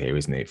always nice to hear,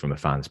 isn't it, from a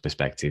fan's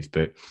perspective?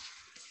 But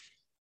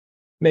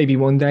maybe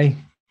one day,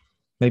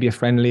 maybe a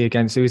friendly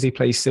against who is he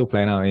play? Still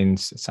playing out in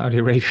Saudi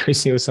Arabia,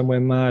 is he, or somewhere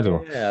mad?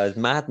 Or yeah, it's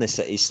madness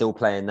that he's still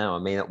playing now. I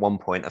mean, at one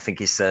point, I think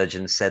his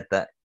surgeon said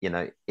that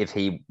if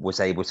he was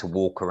able to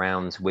walk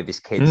around with his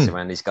kids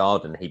around his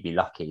garden, he'd be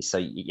lucky. So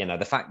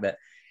the fact that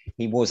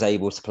he was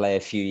able to play a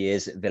few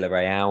years at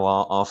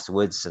Villarreal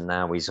afterwards, and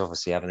now he's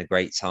obviously having a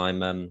great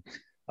time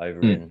over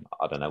in,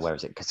 I don't know, where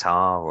is it,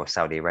 Qatar or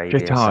Saudi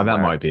Arabia? Qatar, that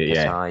might be it,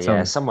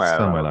 Qatar, somewhere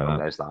along like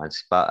those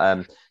lines.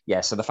 But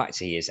so the fact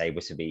that he is able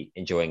to be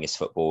enjoying his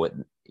football,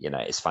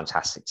 it's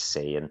fantastic to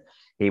see. And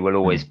he will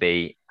always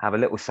have a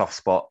little soft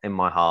spot in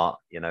my heart,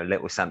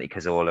 little Santi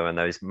Cazorla and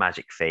those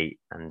magic feet.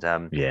 And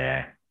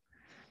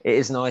it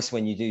is nice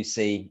when you do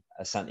see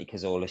a Santi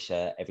Cazorla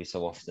shirt every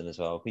so often as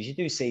well, because you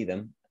do see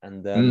them.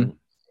 And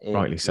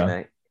rightly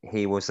so.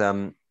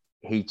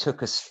 He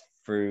took us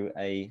through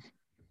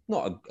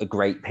not a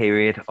great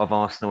period of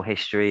Arsenal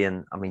history.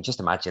 And I mean, just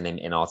imagine him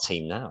in our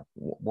team now.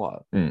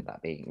 What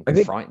that'd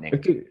be frightening.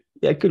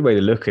 A good way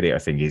to look at it, I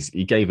think, is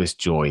he gave us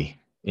joy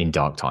in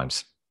dark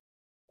times.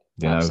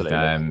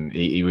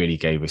 He really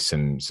gave us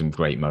some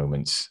great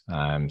moments,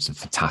 some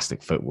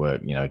fantastic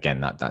footwork. Again,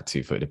 that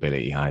 2-foot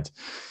ability he had.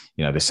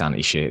 The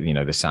Santi shit,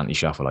 the Santi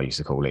shuffle, I used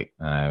to call it,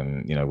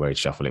 where he'd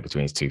shuffle it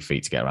between his 2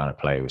 feet to get around a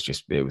play.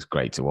 It was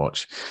great to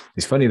watch.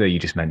 It's funny that you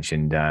just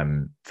mentioned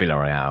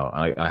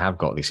Villarreal. I have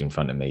got this in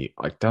front of me.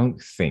 I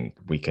don't think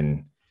we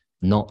can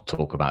not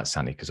talk about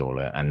Santi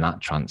Cazorla and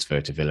that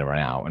transfer to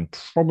Villarreal, and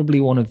probably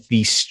one of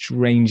the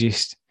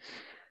strangest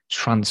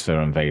transfer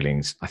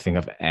unveilings I think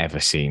I've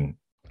ever seen,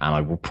 and I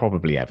will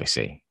probably ever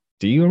see.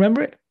 Do you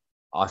remember it?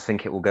 I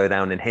think it will go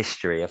down in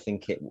history. I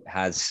think it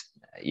has...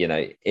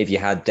 if you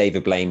had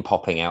David Blaine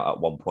popping out at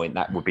one point,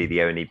 that would be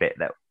the only bit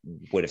that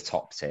would have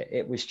topped it.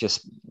 It was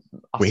just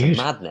weird.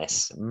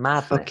 Madness.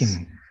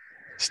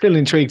 Still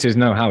intrigued to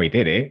know how he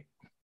did it.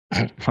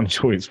 I'm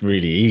sure it's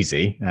really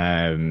easy.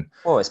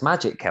 It's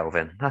magic,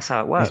 Kelvin. That's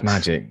how it works. It's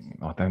magic.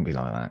 Oh, don't be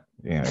like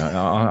that.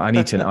 I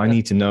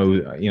need to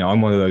know.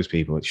 I'm one of those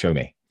people. Show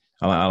me.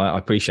 I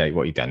appreciate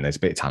what you've done. There's a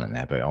bit of talent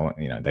there,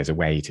 but there's a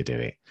way to do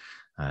it.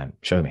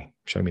 Show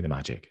me the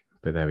magic.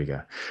 But there we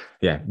go.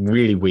 Yeah,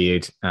 really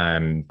weird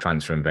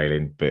transfer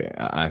unveiling. But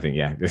I think,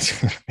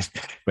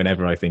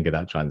 whenever I think of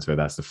that transfer,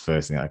 that's the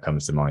first thing that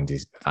comes to mind,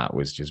 is that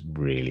was just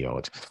really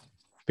odd.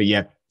 But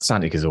yeah,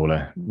 Santi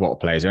Cazorla, what a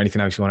player. Is there anything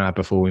else you want to add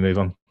before we move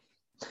on?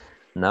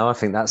 No, I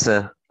think that's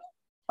an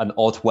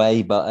odd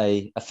way, but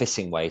a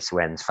fitting way to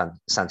end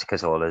Santi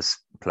Cazorla's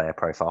player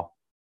profile.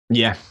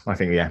 Yeah, I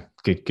think,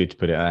 good to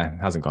put it there.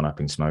 Hasn't gone up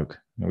in smoke.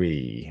 No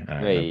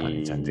pun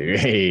intended.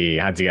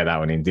 Had to get that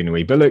one in, didn't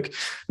we? But look,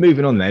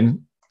 moving on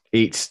then,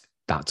 it's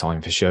that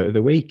time for Shirt of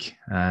the Week.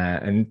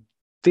 And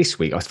this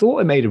week, I thought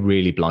I made a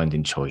really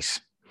blinding choice.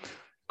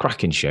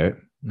 Cracking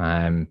shirt.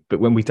 But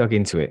when we dug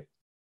into it,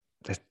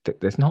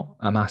 there's not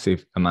a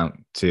massive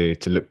amount to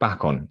look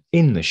back on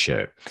in the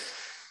shirt.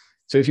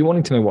 So if you're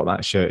wanting to know what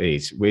that shirt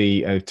is,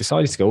 we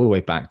decided to go all the way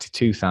back to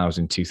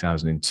 2000,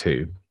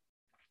 2002.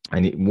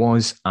 And it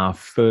was our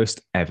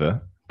first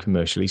ever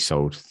commercially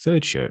sold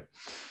third shirt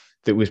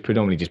that was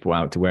predominantly just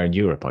brought out to wear in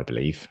Europe, I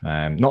believe.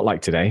 Not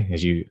like today,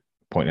 as you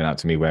pointed out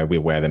to me, where we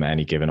wear them at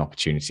any given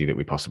opportunity that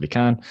we possibly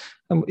can.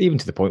 And even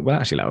to the point where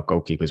actually let our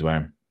goalkeepers wear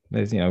them.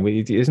 There's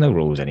no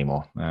rules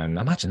anymore. And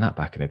imagine that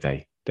back in the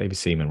day. David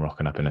Seaman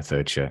rocking up in a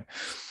third shirt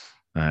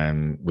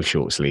with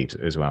short sleeves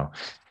as well.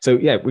 So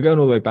yeah, we're going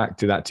all the way back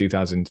to that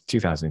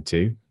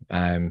 2002.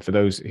 For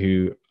those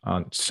who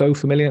aren't so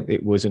familiar,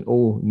 it was an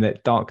all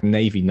dark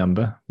navy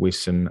number with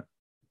some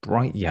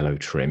bright yellow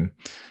trim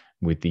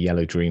with the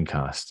yellow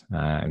Dreamcast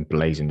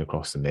emblazoned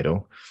across the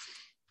middle.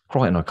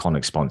 quite an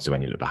iconic sponsor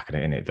when you look back at it,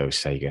 isn't it? Those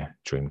Sega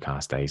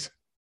Dreamcast days.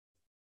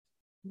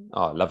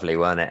 Oh, lovely,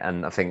 weren't it?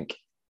 And I think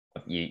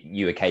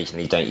you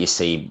occasionally, don't you,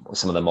 see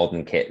some of the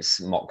modern kits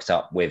mocked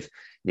up with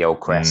the old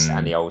crest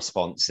and the old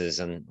sponsors,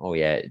 and oh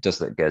yeah, it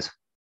does look good.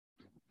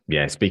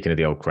 Yeah, speaking of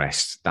the old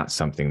crest, that's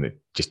something that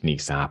just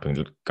needs to happen.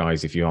 Look,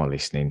 guys, if you are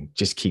listening,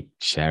 just keep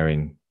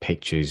sharing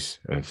pictures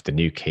of the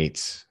new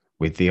kits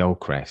with the old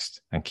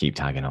crest and keep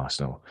tagging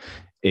Arsenal.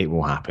 It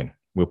will happen.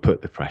 We'll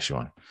put the pressure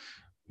on.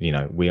 You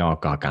know, we are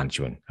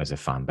gargantuan as a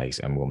fan base,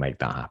 and we'll make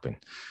that happen.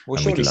 Well,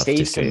 and surely we'd love Steve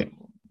to see it.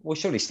 Well,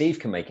 surely Steve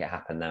can make it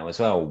happen now as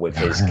well with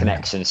his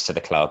connections to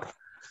the club.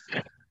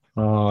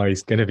 Oh,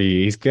 he's gonna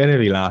be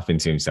laughing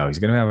to himself. He's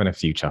gonna be having a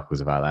few chuckles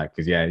about that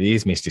because he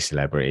is Mr.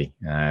 Celebrity.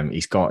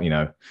 He's got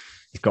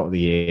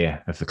the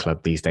ear of the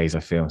club these days, I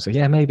feel. So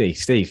yeah, maybe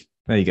Steve.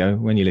 There you go.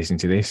 When you listen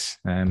to this,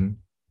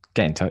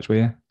 get in touch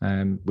with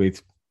you,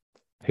 with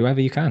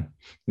whoever you can.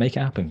 Make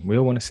it happen. We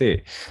all want to see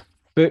it.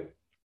 But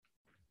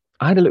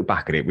I had a look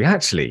back at it. We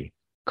actually,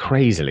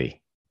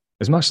 crazily,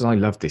 as much as I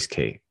love this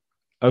kit,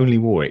 only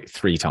wore it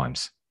 3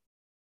 times.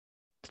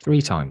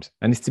 3 times.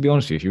 And to be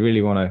honest with you, if you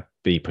really want to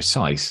be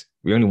precise,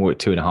 we only wore it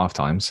 2.5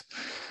 times,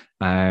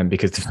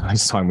 because the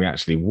first time we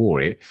actually wore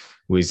it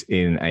was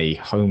in a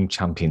home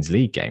Champions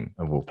League game,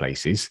 of all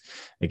places,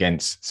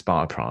 against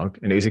Sparta Prague.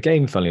 And it was a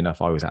game, funnily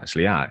enough, I was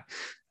actually at.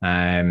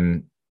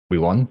 We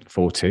won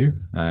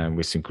 4-2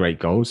 with some great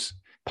goals.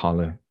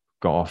 Parla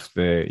got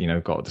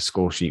the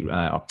score sheet.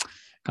 I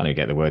can't even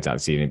get the words out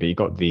this evening, but he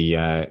got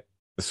the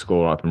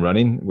score up and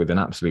running with an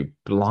absolute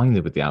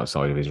blinder with the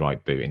outside of his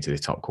right boot into the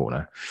top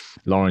corner.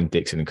 Lauren,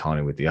 Dixon and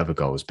Carney with the other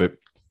goals. But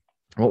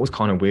what was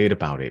kind of weird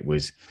about it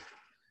was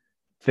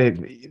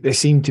there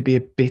seemed to be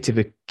a bit of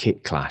a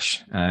kit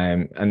clash.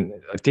 And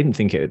I didn't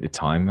think it at the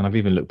time. And I've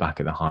even looked back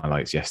at the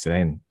highlights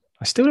yesterday and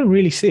I still don't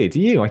really see it.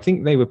 Do you? I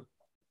think they were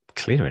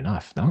clear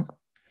enough, no?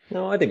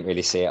 No, I didn't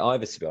really see it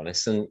either, to be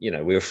honest. And, we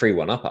were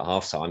 3-1 up at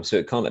halftime, so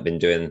it can't have been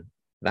doing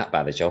that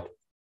bad a job.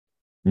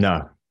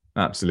 No,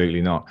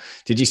 absolutely not.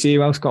 Did you see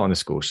who else got on the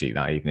score sheet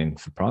that evening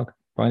for Prague,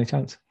 by any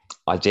chance?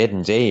 I did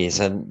indeed.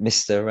 And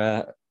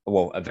Mr.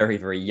 A very,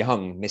 very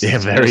young Mr. Yeah,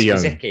 very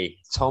young.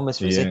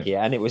 Thomas Rosicky.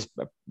 And it was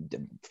a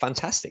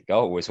fantastic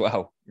goal as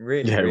well.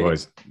 Really, it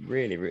was.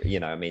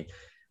 Really,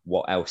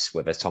 what else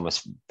with a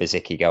Thomas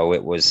Rosicky goal?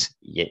 It was,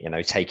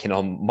 taking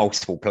on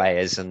multiple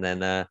players and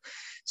then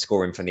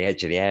scoring from the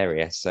edge of the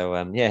area. So,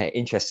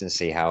 interesting to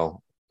see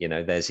how,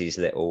 there's these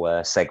little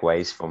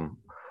segues from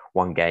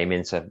one game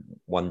into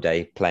one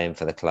day playing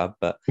for the club.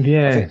 But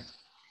yeah.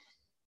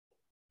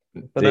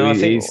 I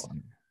think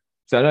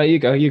so no, you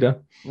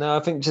go. No, I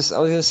think I was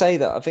going to say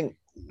that I think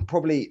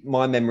probably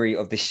my memory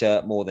of this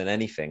shirt more than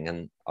anything,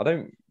 and I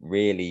don't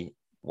really,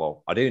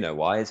 I do know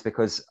why. It's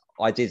because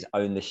I did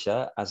own this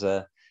shirt as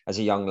a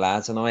young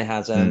lad, and I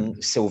had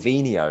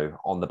Silvinho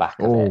on the back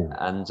of it,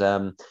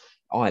 and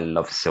I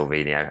loved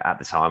Silvinho at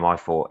the time. I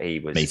thought he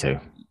was. Me too.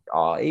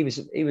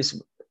 He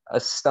was a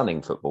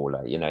stunning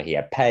footballer. He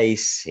had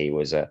pace. He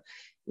was I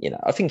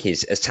think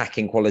his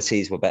attacking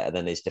qualities were better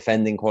than his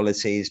defending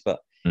qualities,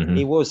 but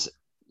he was.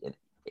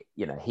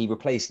 He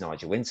replaced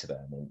Nigel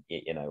Winterburn.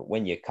 And,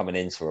 when you're coming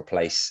in to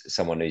replace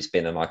someone who's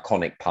been an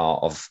iconic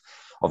part of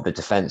the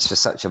defence for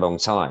such a long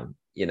time,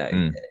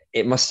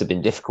 it must have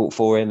been difficult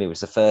for him. He was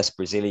the first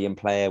Brazilian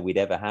player we'd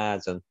ever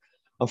had. And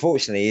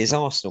unfortunately, his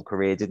Arsenal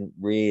career didn't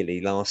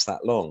really last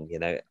that long.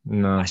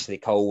 No. Ashley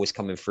Cole was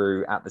coming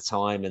through at the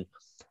time. And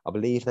I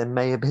believe there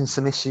may have been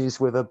some issues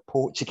with a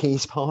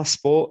Portuguese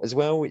passport as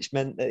well, which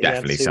meant that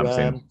definitely he had to,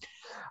 something.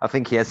 I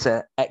think he had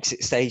to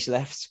exit stage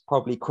left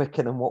probably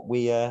quicker than what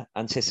we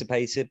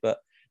anticipated. But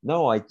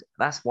no,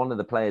 that's one of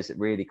the players that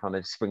really kind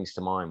of springs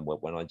to mind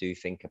when I do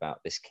think about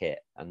this kit.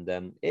 And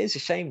it is a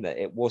shame that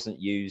it wasn't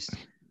used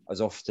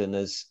as often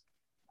as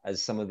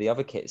some of the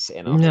other kits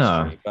in our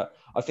history. But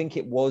I think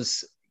it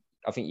was,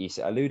 I think you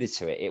alluded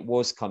to it, it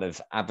was kind of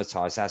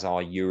advertised as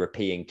our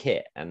European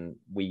kit. And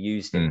we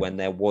used it when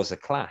there was a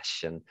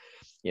clash. And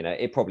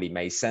it probably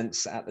made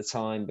sense at the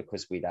time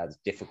because we'd had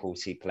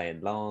difficulty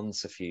playing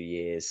Lens a few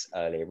years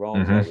earlier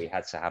on, where we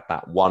had to have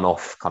that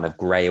one-off kind of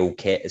grail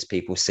kit as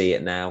people see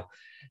it now.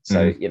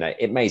 So,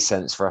 it made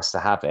sense for us to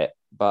have it.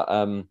 But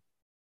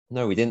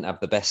no, we didn't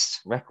have the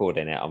best record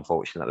in it,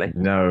 unfortunately.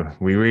 No,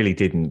 we really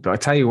didn't. But I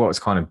tell you what's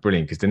kind of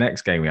brilliant, because the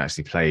next game we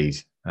actually played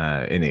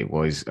in it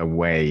was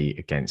away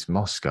against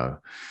Moscow.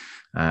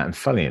 And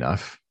funnily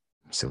enough,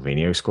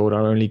 Silvinho scored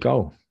our only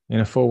goal in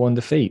a 4-1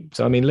 defeat.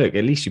 So, I mean, look,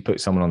 at least you put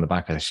someone on the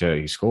back of the shirt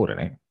who scored in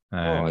it.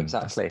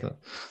 Exactly.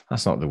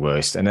 That's not the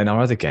worst. And then our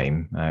other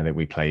game that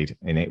we played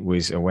in it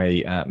was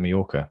away at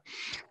Mallorca.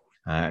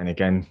 And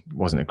again,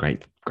 wasn't a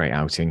great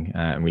outing.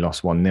 And we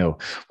lost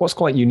 1-0. What's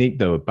quite unique,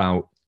 though,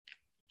 about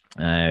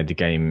the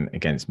game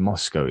against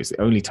Moscow is the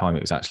only time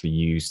it was actually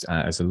used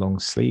as a long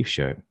sleeve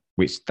shirt,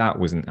 which that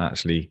wasn't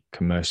actually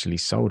commercially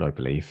sold, I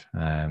believe.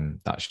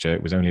 That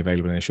shirt was only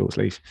available in a short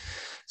sleeve.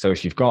 So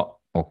if you've got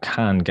or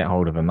can get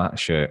hold of a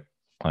match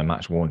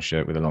worn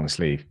shirt with a long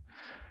sleeve,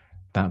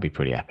 that would be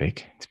pretty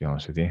epic, to be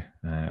honest with you.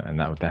 And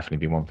that would definitely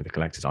be one for the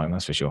collector's item,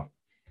 that's for sure.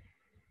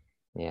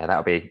 Yeah,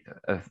 that'll be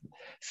a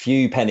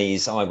few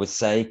pennies, I would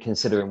say,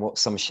 considering what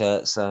some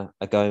shirts are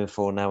going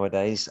for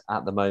nowadays.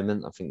 At the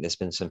moment, I think there's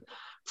been some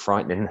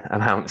frightening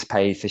amounts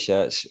paid for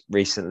shirts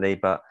recently,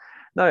 but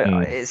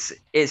no, it's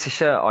a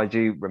shirt I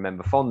do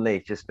remember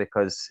fondly, just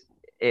because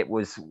it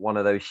was one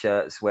of those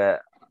shirts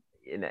where,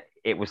 you know,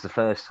 it was the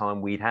first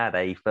time we'd had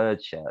a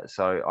third shirt.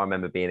 So I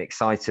remember being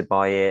excited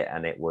by it,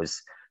 and it was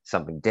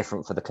something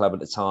different for the club at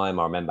the time.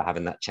 I remember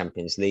having that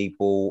Champions League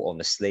ball on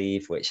the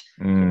sleeve, which,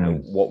 you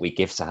know, what we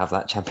give to have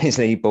that Champions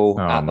League ball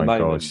at the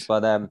moment.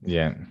 God. But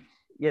yeah,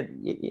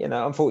 you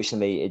know,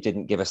 unfortunately, it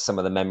didn't give us some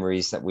of the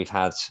memories that we've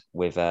had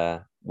with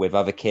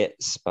other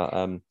kits. But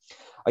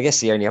I guess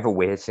the only other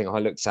weird thing I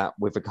looked at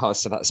with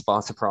regards to that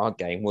Sparta Prague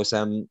game was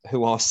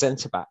who our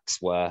centre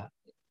backs were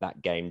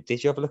that game.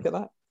 Did you ever look at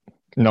that?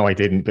 No, I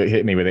didn't, but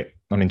hit me with it.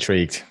 I'm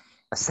intrigued.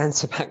 A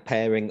centre back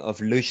pairing of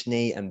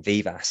Luzhny and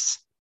Vivas.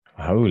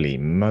 Holy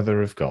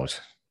mother of God.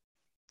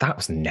 That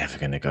was never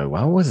going to go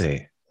well, was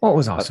it? What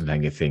was Arsene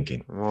Wenger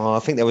thinking? Well, I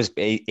think there was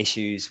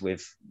issues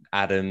with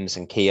Adams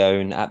and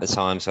Keown at the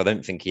time, so I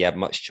don't think he had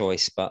much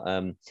choice. But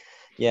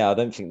yeah, I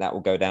don't think that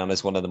will go down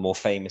as one of the more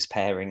famous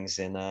pairings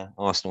in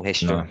Arsenal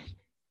history. No.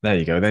 There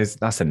you go.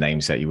 That's a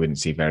name set you wouldn't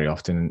see very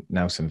often.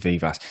 Nelson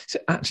Vivas. So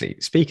actually,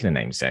 speaking of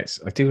name sets,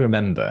 I do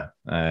remember,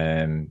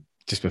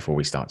 just before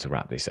we start to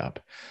wrap this up,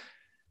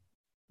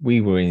 we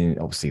were in,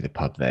 obviously, the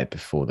pub there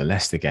before the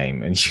Leicester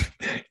game, and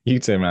you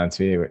turned around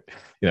to me,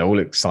 you know, all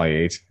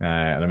excited. And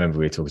I remember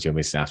we were talking to your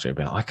missus after it,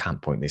 but I can't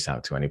point this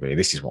out to anybody.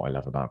 This is what I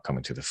love about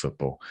coming to the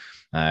football.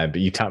 But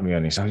you tapped me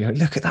on and you're like,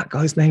 look at that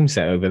guy's name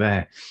set over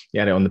there. He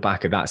had it on the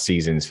back of that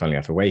season's, funnily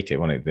enough, away kit,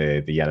 wasn't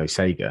it? The yellow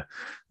Sega.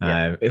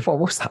 Yeah.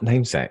 What's that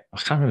name set? I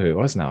can't remember who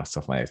it was now,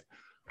 stuff like that.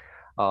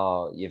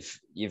 Oh,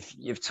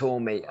 you've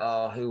torn me.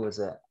 Oh, who was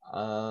it?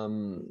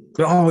 Was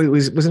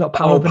it not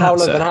Paolo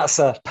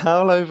Vanazza?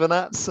 Paolo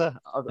Vanazza.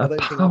 I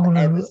don't think I've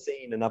ever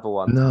seen another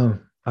one. No,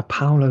 a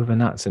Paolo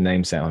Vanazza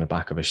name set on the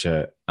back of a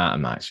shirt at a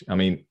match. I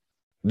mean,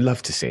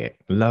 love to see it.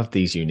 Love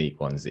these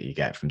unique ones that you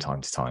get from time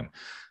to time.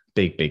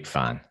 Big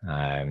fan.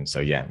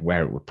 So yeah,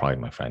 wear it with pride,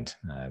 my friend.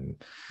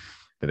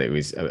 But it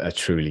was a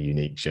truly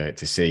unique shirt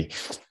to see.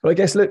 But I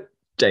guess, look,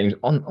 James,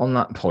 on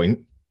that point,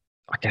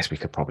 I guess we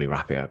could probably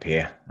wrap it up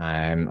here.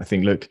 I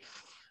think, look,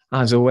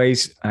 as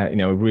always, you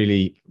know, I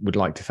really would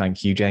like to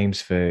thank you,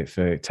 James, for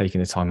taking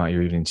the time out of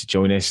your evening to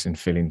join us and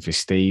fill in for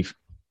Steve.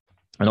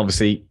 And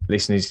obviously,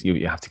 listeners,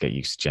 you have to get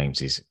used to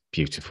James's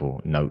beautiful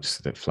notes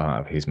that flow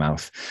out of his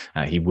mouth.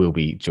 He will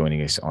be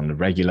joining us on the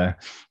regular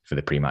for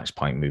the pre-match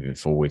pint moving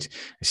forward.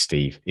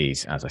 Steve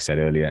is, as I said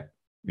earlier,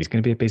 he's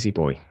going to be a busy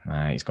boy.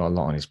 He's got a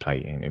lot on his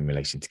plate in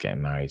relation to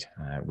getting married,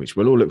 which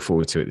we'll all look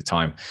forward to at the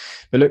time.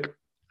 But look,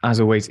 as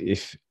always,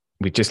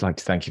 we'd just like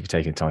to thank you for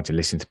taking time to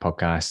listen to the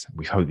podcast.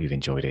 We hope you've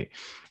enjoyed it.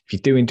 If you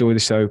do enjoy the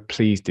show,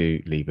 please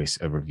do leave us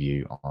a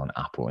review on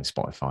Apple and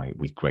Spotify.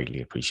 We'd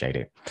greatly appreciate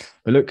it.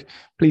 But look,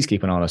 please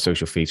keep an eye on our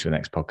social feeds for the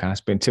next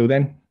podcast. But until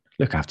then,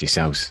 look after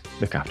yourselves,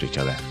 look after each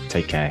other.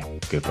 Take care.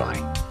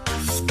 Goodbye.